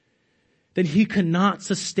 then he could not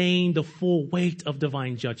sustain the full weight of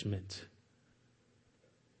divine judgment.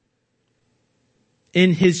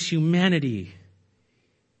 In his humanity,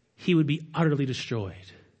 he would be utterly destroyed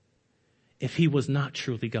if he was not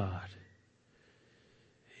truly God.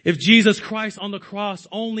 If Jesus Christ on the cross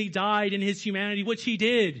only died in his humanity, which he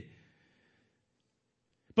did,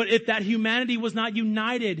 but if that humanity was not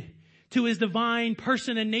united to his divine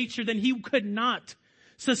person and nature, then he could not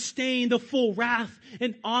sustain the full wrath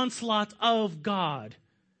and onslaught of God.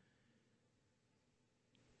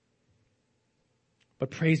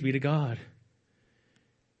 But praise be to God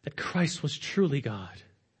that Christ was truly God.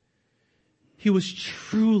 He was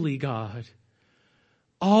truly God.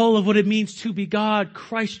 All of what it means to be God,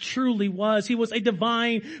 Christ truly was. He was a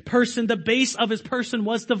divine person. The base of his person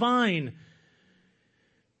was divine.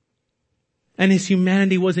 And his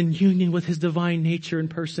humanity was in union with his divine nature and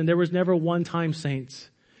person. There was never one time, saints.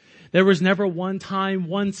 There was never one time,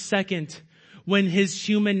 1 second, when his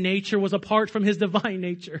human nature was apart from his divine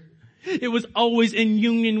nature. It was always in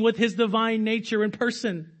union with his divine nature and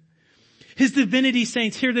person. His divinity,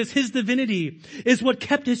 saints, hear this, his divinity is what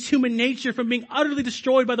kept his human nature from being utterly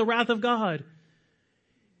destroyed by the wrath of God.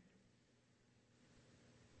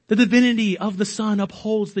 The divinity of the Son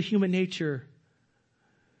upholds the human nature.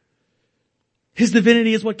 His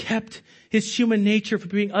divinity is what kept his human nature from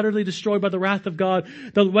being utterly destroyed by the wrath of God.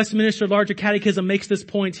 The Westminster Larger Catechism makes this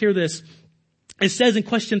point. Hear this. It says in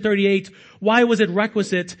question 38, why was it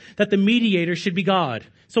requisite that the mediator should be God?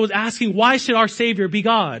 So it's asking, why should our Savior be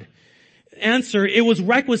God? Answer, it was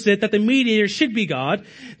requisite that the mediator should be God,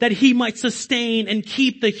 that he might sustain and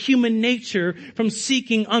keep the human nature from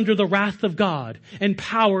seeking under the wrath of God and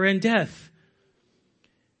power and death.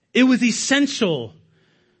 It was essential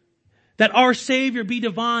that our Savior be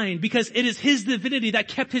divine because it is his divinity that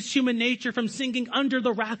kept his human nature from sinking under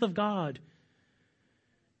the wrath of God.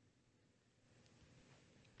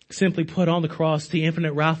 Simply put, on the cross, the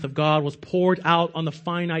infinite wrath of God was poured out on the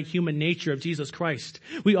finite human nature of Jesus Christ.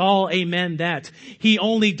 We all amen that. He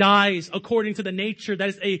only dies according to the nature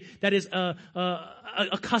that is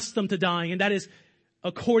accustomed to dying, and that is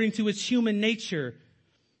according to his human nature.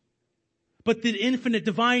 But the infinite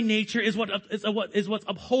divine nature is what's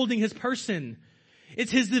upholding his person. It's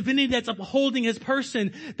his divinity that's upholding his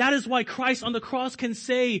person. That is why Christ on the cross can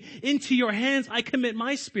say, into your hands I commit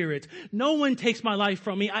my spirit. No one takes my life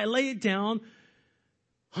from me. I lay it down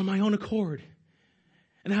on my own accord.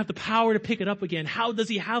 And I have the power to pick it up again. How does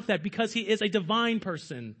he have that? Because he is a divine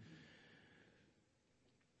person.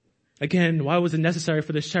 Again, why was it necessary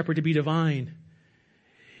for the shepherd to be divine?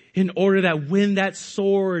 In order that when that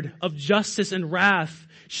sword of justice and wrath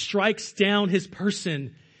strikes down his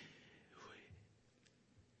person,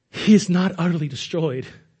 he is not utterly destroyed.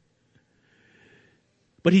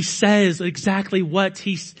 But he says exactly what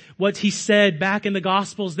he said back in the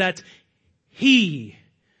Gospels, that he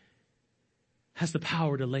has the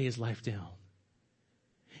power to lay his life down.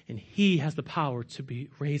 And he has the power to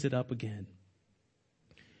raise it up again.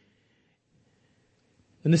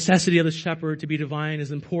 The necessity of the shepherd to be divine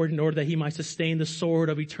is important in order that he might sustain the sword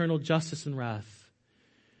of eternal justice and wrath.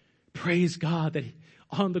 Praise God that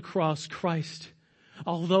on the cross, Christ,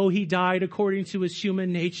 although he died according to his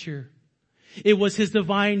human nature, it was his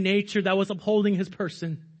divine nature that was upholding his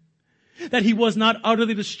person. That he was not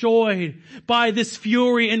utterly destroyed by this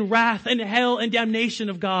fury and wrath and hell and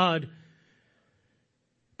damnation of God.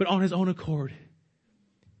 But on his own accord,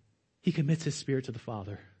 he commits his spirit to the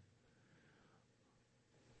Father.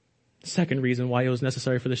 The second reason why it was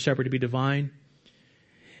necessary for the shepherd to be divine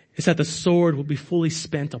is that the sword would be fully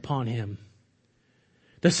spent upon him.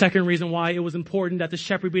 The second reason why it was important that the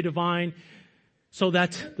shepherd be divine, so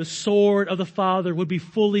that the sword of the Father would be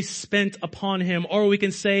fully spent upon him. Or we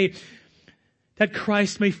can say that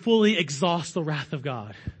Christ may fully exhaust the wrath of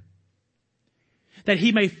God. That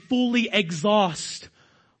he may fully exhaust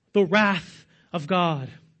the wrath of God.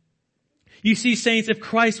 You see, saints, if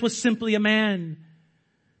Christ was simply a man,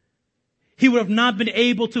 he would have not been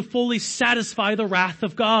able to fully satisfy the wrath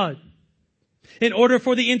of God. In order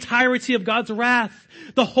for the entirety of God's wrath,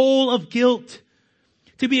 the whole of guilt,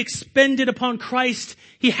 to be expended upon Christ,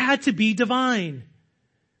 he had to be divine.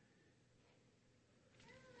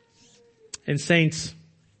 And saints,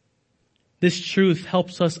 this truth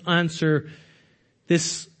helps us answer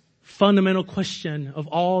this fundamental question of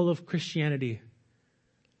all of Christianity.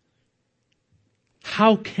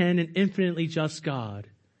 How can an infinitely just God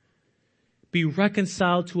be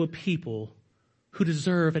reconciled to a people who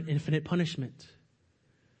deserve an infinite punishment?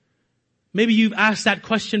 Maybe you've asked that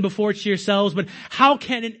question before to yourselves, but how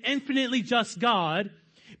can an infinitely just God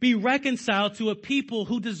be reconciled to a people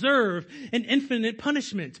who deserve an infinite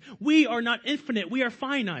punishment? We are not infinite, we are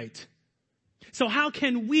finite. So how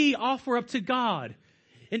can we offer up to God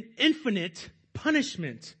an infinite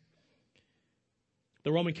punishment?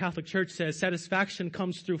 The Roman Catholic Church says satisfaction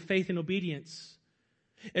comes through faith and obedience,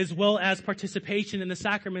 as well as participation in the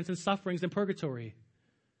sacraments and sufferings in purgatory.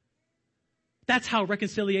 That's how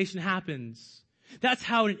reconciliation happens. That's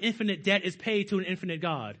how an infinite debt is paid to an infinite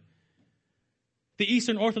God. The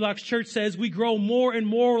Eastern Orthodox Church says we grow more and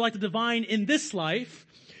more like the divine in this life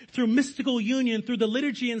through mystical union, through the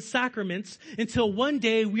liturgy and sacraments, until one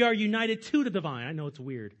day we are united to the divine. I know it's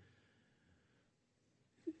weird.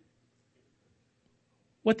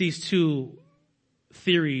 What these two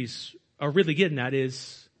theories are really getting at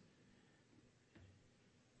is,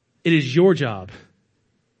 it is your job.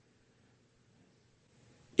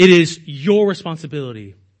 It is your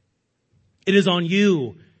responsibility. It is on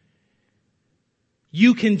you.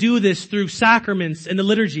 You can do this through sacraments and the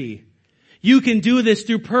liturgy. You can do this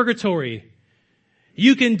through purgatory.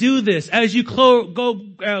 You can do this as you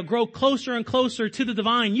grow closer and closer to the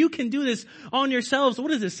divine. You can do this on yourselves. What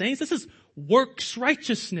is this, saints? This is works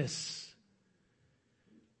righteousness.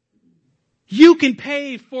 You can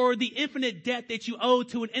pay for the infinite debt that you owe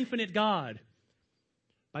to an infinite God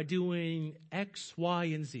by doing X, Y,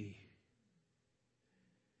 and Z.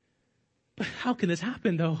 But how can this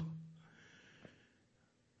happen, though?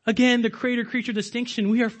 Again, the creator-creature distinction.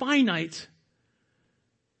 We are finite.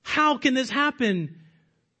 How can this happen?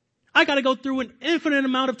 I gotta go through an infinite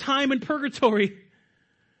amount of time in purgatory.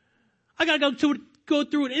 I gotta go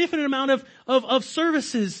through an infinite amount of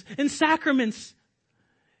services and sacraments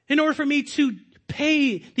in order for me to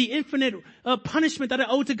pay the infinite punishment that I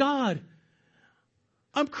owe to God.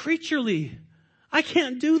 I'm creaturely. I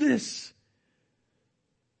can't do this.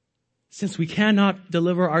 Since we cannot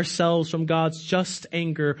deliver ourselves from God's just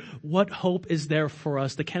anger, what hope is there for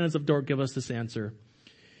us? The canons of Dort give us this answer.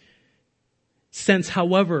 Since,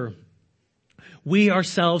 however, we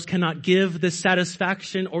ourselves cannot give this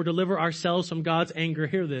satisfaction or deliver ourselves from God's anger,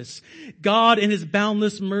 hear this. God in his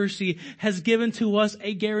boundless mercy has given to us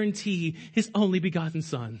a guarantee, his only begotten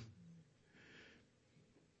Son,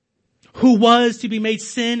 who was to be made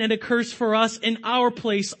sin and a curse for us in our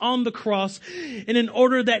place on the cross. And in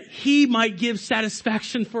order that he might give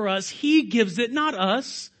satisfaction for us, he gives it, not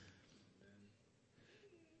us.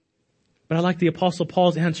 But I like the Apostle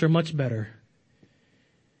Paul's answer much better.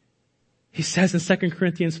 He says in 2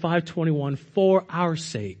 Corinthians 5:21, for our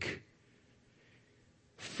sake,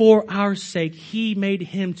 he made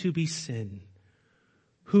him to be sin,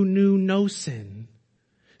 who knew no sin,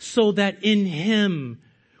 so that in him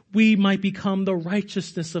we might become the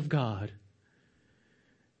righteousness of God.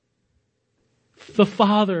 The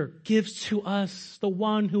Father gives to us the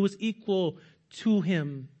one who is equal to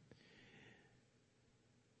him.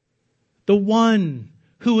 The one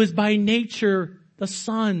who is by nature the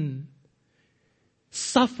Son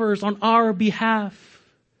suffers on our behalf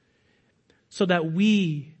so that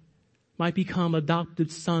we might become adopted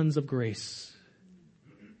sons of grace.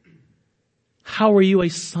 How are you a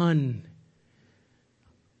son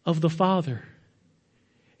of the Father?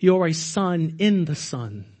 You're a son in the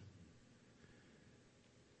Son.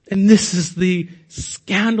 And this is the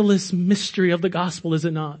scandalous mystery of the gospel, is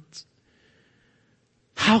it not?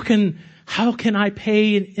 How can I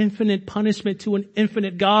pay an infinite punishment to an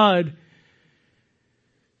infinite God?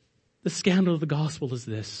 The scandal of the gospel is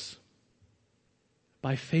this: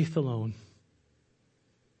 by faith alone,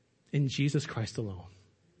 in Jesus Christ alone.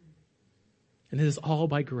 And it is all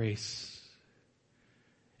by grace.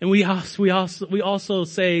 And we also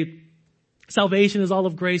say salvation is all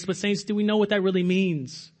of grace, but saints, do we know what that really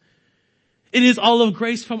means? It is all of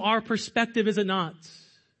grace from our perspective, is it not?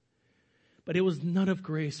 But it was none of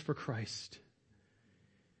grace for Christ.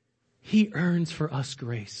 He earns for us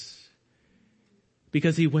grace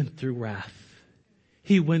because he went through wrath.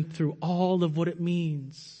 He went through all of what it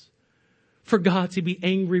means for God to be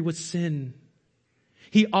angry with sin.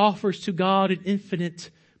 He offers to God an infinite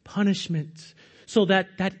punishment so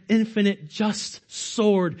that that infinite just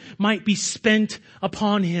sword might be spent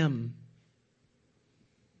upon him.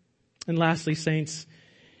 And lastly, saints,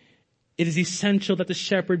 it is essential that the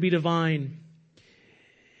shepherd be divine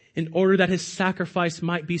in order that his sacrifice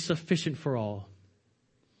might be sufficient for all.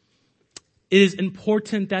 It is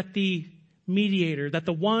important that the mediator, that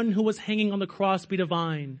the one who was hanging on the cross be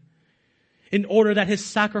divine in order that his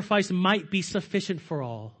sacrifice might be sufficient for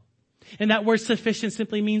all. And that word sufficient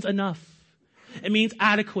simply means enough. It means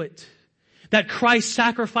adequate. That Christ's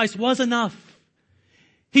sacrifice was enough.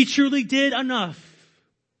 He truly did enough.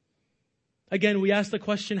 Again, we ask the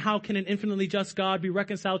question, how can an infinitely just God be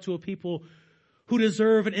reconciled to a people who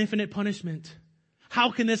deserve an infinite punishment?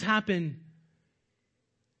 How can this happen?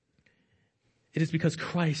 It is because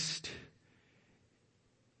Christ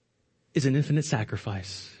is an infinite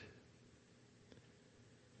sacrifice.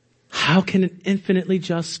 How can an infinitely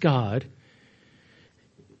just God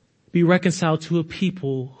be reconciled to a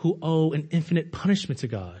people who owe an infinite punishment to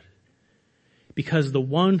God? Because the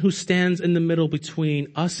one who stands in the middle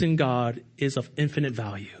between us and God is of infinite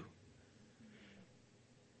value.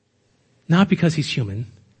 Not because he's human,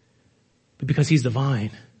 but because he's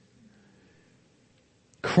divine.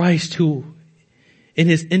 Christ, who in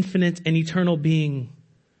his infinite and eternal being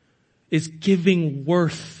is giving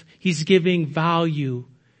worth, he's giving value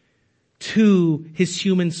to his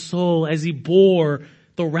human soul as he bore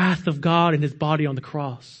the wrath of God in his body on the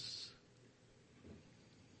cross.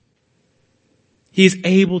 He is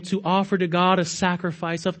able to offer to God a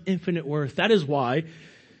sacrifice of infinite worth. That is why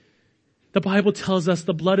the Bible tells us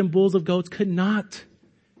the blood and bulls of goats could not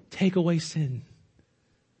take away sin,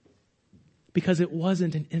 because it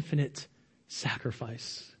wasn't an infinite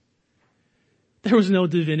sacrifice. There was no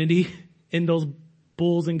divinity in those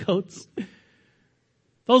bulls and goats.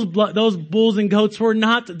 Those bulls and goats were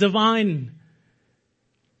not divine.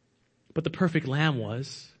 But the perfect lamb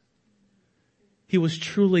was. He was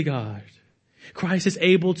truly God. Christ is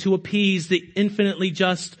able to appease the infinitely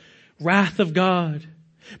just wrath of God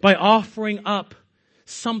by offering up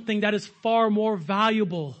something that is far more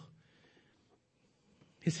valuable,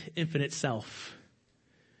 his infinite self.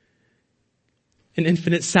 An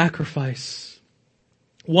infinite sacrifice.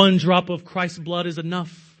 One drop of Christ's blood is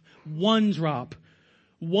enough. One drop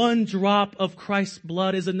of Christ's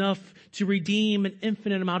blood is enough to redeem an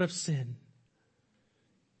infinite amount of sin.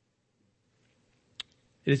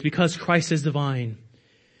 It is because Christ is divine.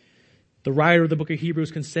 The writer of the book of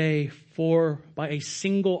Hebrews can say, for by a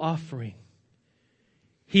single offering,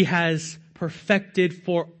 he has perfected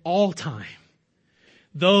for all time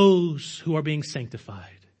those who are being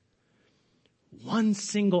sanctified. One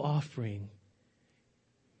single offering,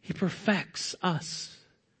 he perfects us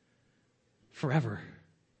forever.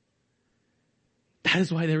 That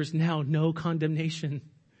is why there is now no condemnation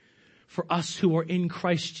for us who are in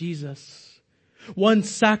Christ Jesus. One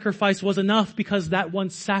sacrifice was enough because that one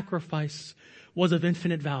sacrifice was of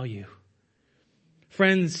infinite value.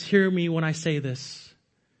 Friends, hear me when I say this.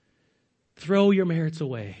 Throw your merits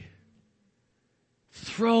away.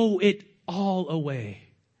 Throw it all away.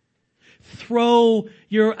 Throw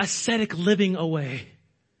your ascetic living away.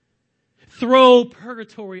 Throw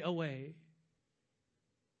purgatory away.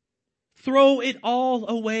 Throw it all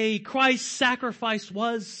away. Christ's sacrifice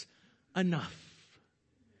was enough.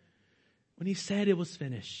 When he said it was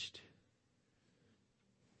finished,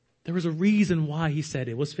 there was a reason why he said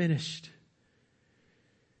it was finished.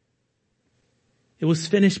 It was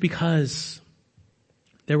finished because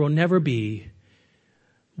there will never be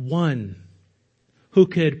one who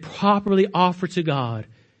could properly offer to God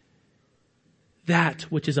that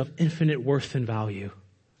which is of infinite worth and value.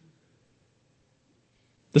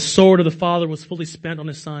 The sword of the Father was fully spent on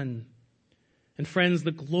his Son. And friends,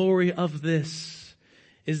 the glory of this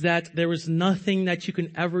is that there is nothing that you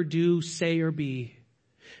can ever do, say, or be.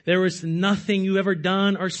 There is nothing you ever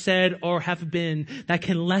done or said or have been that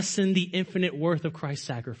can lessen the infinite worth of Christ's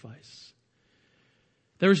sacrifice.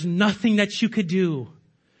 There is nothing that you could do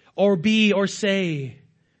or be or say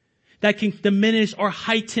that can diminish or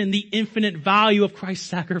heighten the infinite value of Christ's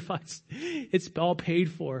sacrifice. It's all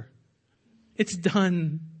paid for. It's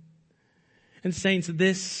done. And saints,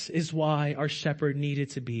 this is why our shepherd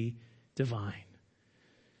needed to be divine.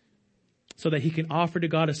 So that he can offer to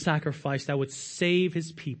God a sacrifice that would save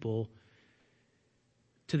his people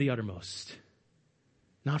to the uttermost.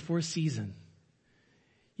 Not for a season.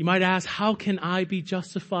 You might ask, how can I be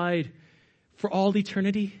justified for all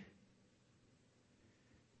eternity?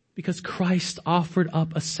 Because Christ offered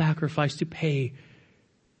up a sacrifice to pay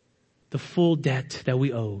the full debt that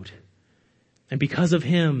we owed. And because of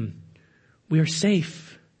him, we are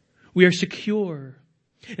safe. We are secure.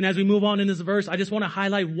 And as we move on in this verse, I just want to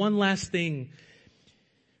highlight one last thing.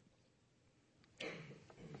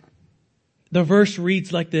 The verse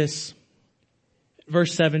reads like this.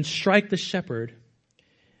 Verse 7, strike the shepherd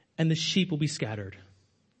and the sheep will be scattered.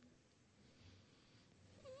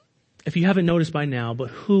 If you haven't noticed by now, but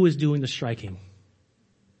who is doing the striking?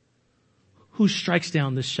 Who strikes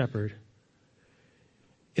down this shepherd?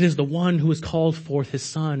 It is the one who has called forth his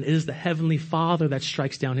son. It is the heavenly Father that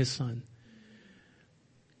strikes down his son.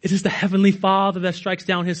 It is the heavenly Father that strikes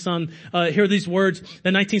down his son. Hear these words. The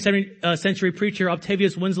 19th century preacher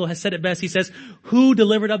Octavius Winslow has said it best. He says, who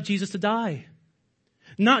delivered up Jesus to die?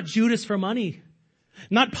 Not Judas for money.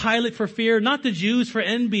 Not Pilate for fear. Not the Jews for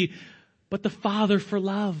envy. But the Father for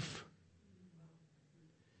love.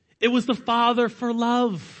 It was the Father for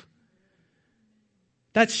love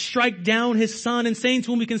that strike down his son. And saints,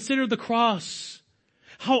 when we consider the cross,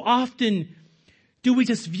 how often do we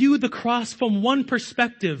just view the cross from one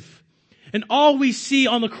perspective? And all we see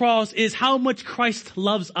on the cross is how much Christ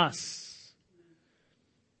loves us.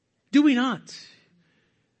 Do we not?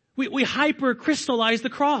 We hyper-crystallize the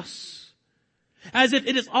cross as if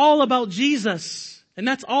it is all about Jesus. And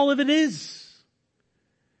that's all of it is.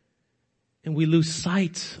 And we lose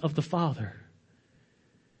sight of the Father.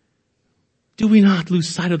 Do we not lose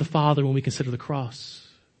sight of the Father when we consider the cross?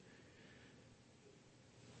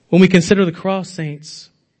 When we consider the cross, saints,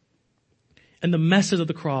 and the message of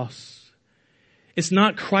the cross, it's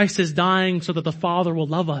not Christ is dying so that the Father will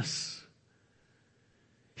love us.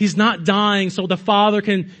 He's not dying so the Father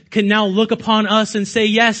can now look upon us and say,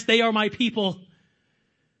 yes, they are my people.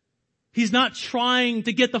 He's not trying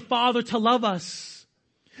to get the Father to love us.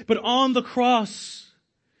 But on the cross,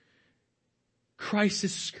 Christ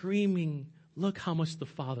is screaming, look how much the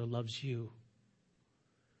Father loves you.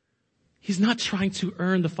 He's not trying to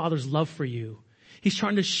earn the Father's love for you. He's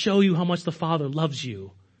trying to show you how much the Father loves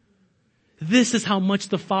you. This is how much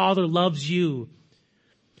the Father loves you.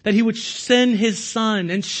 That he would send his son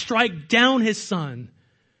and strike down his son.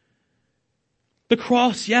 The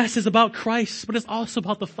cross, yes, is about Christ, but it's also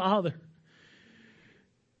about the Father.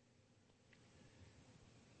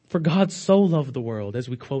 For God so loved the world, as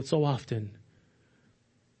we quote so often,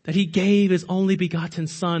 that he gave his only begotten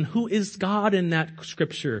son. Who is God in that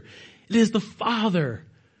scripture? It is the Father.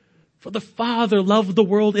 For the Father loved the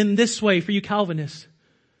world in this way, for you Calvinists.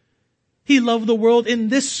 He loved the world in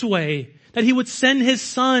this way, that he would send his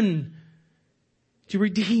son to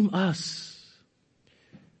redeem us.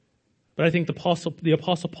 But I think the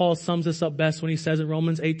Apostle Paul sums this up best when he says in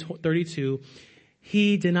Romans 8:32,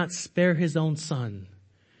 he did not spare his own son,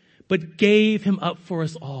 but gave him up for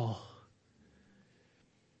us all.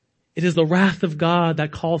 It is the wrath of God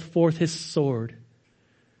that called forth his sword.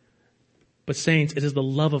 But saints, it is the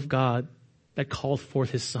love of God that called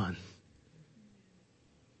forth his son.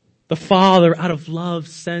 The Father, out of love,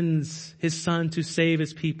 sends his son to save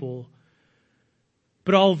his people.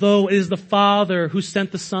 But although it is the Father who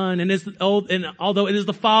sent the Son, and although it is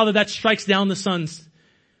the Father that strikes down the sons,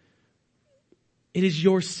 it is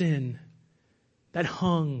your sin that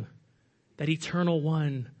hung that eternal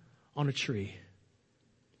one on a tree.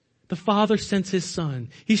 The Father sends his Son.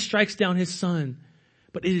 He strikes down his Son,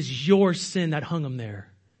 but it is your sin that hung him there.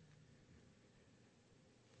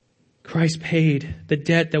 Christ paid the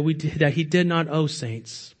debt that he did not owe,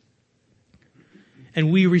 saints. And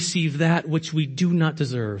we receive that which we do not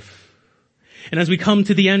deserve. And as we come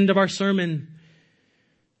to the end of our sermon,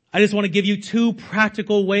 I just want to give you two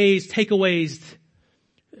practical takeaways,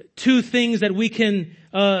 two things that we can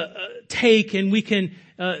take and we can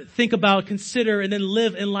think about, consider, and then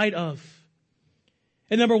live in light of.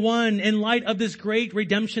 And number one, in light of this great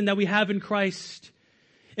redemption that we have in Christ,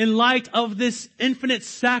 in light of this infinite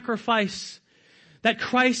sacrifice that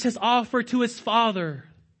Christ has offered to his Father.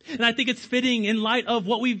 And I think it's fitting in light of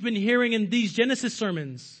what we've been hearing in these Genesis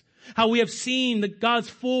sermons, how we have seen God's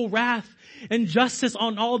full wrath and justice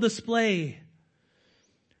on all display.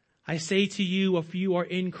 I say to you, if you are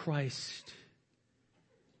in Christ,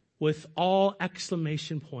 with all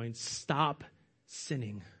exclamation points, stop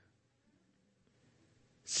sinning.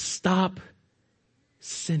 Stop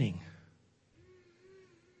sinning.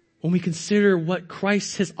 when we consider what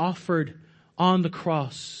Christ has offered on the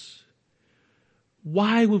cross,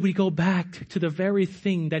 why would we go back to the very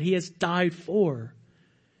thing that he has died for?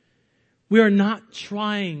 We are not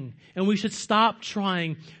trying, and we should stop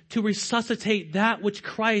trying to resuscitate that which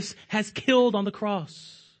Christ has killed on the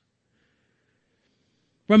cross.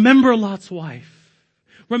 Remember Lot's wife.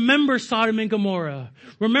 Remember Sodom and Gomorrah.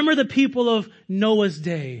 Remember the people of Noah's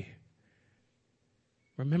day.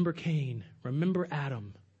 Remember Cain. Remember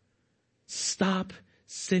Adam. Stop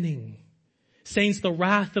sinning. Saints, the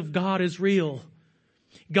wrath of God is real.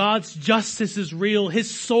 God's justice is real. His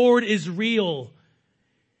sword is real.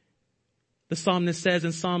 The psalmist says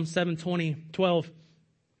in Psalm 7:12,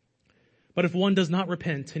 but if one does not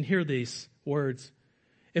repent, and hear these words,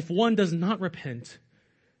 if one does not repent,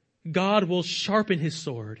 God will sharpen his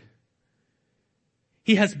sword.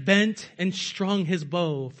 He has bent and strung his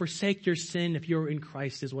bow. Forsake your sin if you are in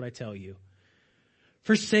Christ, is what I tell you.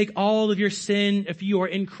 Forsake all of your sin if you are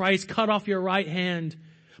in Christ. Cut off your right hand.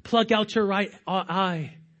 Pluck out your right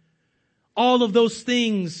eye. All of those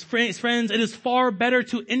things, friends, it is far better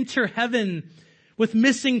to enter heaven with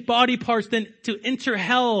missing body parts than to enter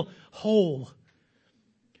hell whole.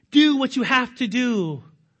 Do what you have to do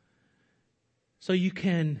so you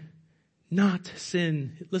can not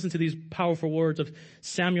sin. Listen to these powerful words of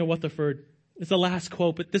Samuel Rutherford. It's the last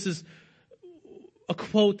quote, but this is a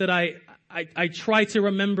quote that I try to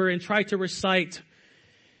remember and try to recite.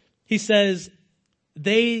 He says,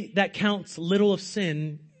 they that counts little of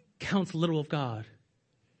sin counts little of God.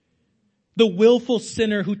 The willful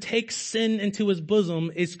sinner who takes sin into his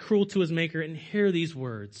bosom is cruel to his maker. And hear these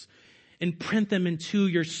words and print them into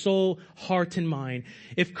your soul, heart, and mind.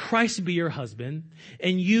 If Christ be your husband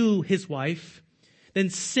and you his wife,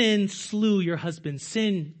 then sin slew your husband.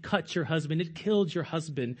 Sin cut your husband. It killed your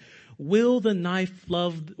husband. Will the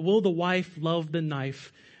wife love the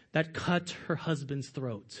knife that cut her husband's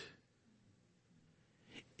throat?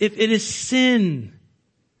 If it is sin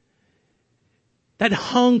that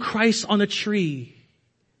hung Christ on a tree,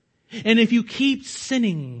 and if you keep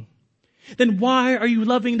sinning, then why are you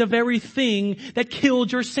loving the very thing that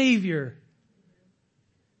killed your Savior?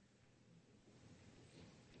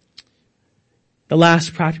 The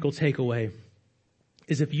last practical takeaway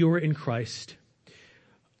is if you are in Christ,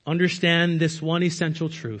 understand this one essential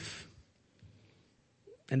truth,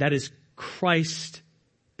 and that is Christ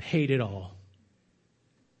paid it all.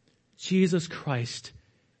 Jesus Christ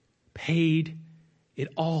paid it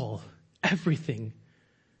all, everything.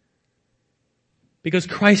 Because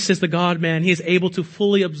Christ is the God-man, he is able to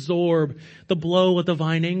fully absorb the blow of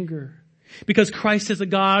divine anger. Because Christ is the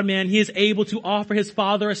God-man, he is able to offer his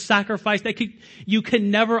Father a sacrifice that you can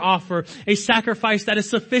never offer, a sacrifice that is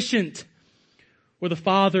sufficient. Where the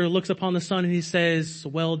Father looks upon the Son and he says,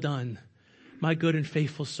 well done, my good and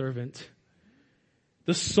faithful servant.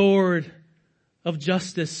 The sword of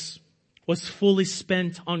justice was fully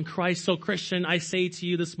spent on Christ. So Christian, I say to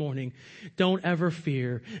you this morning, don't ever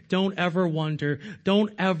fear. Don't ever wonder.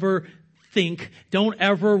 Don't ever think. Don't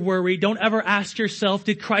ever worry. Don't ever ask yourself,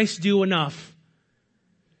 did Christ do enough?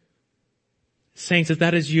 Saints, if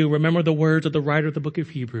that is you, remember the words of the writer of the book of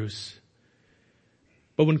Hebrews.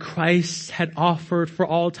 But when Christ had offered for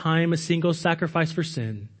all time a single sacrifice for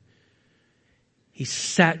sin, he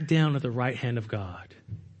sat down at the right hand of God.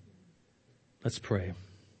 Let's pray.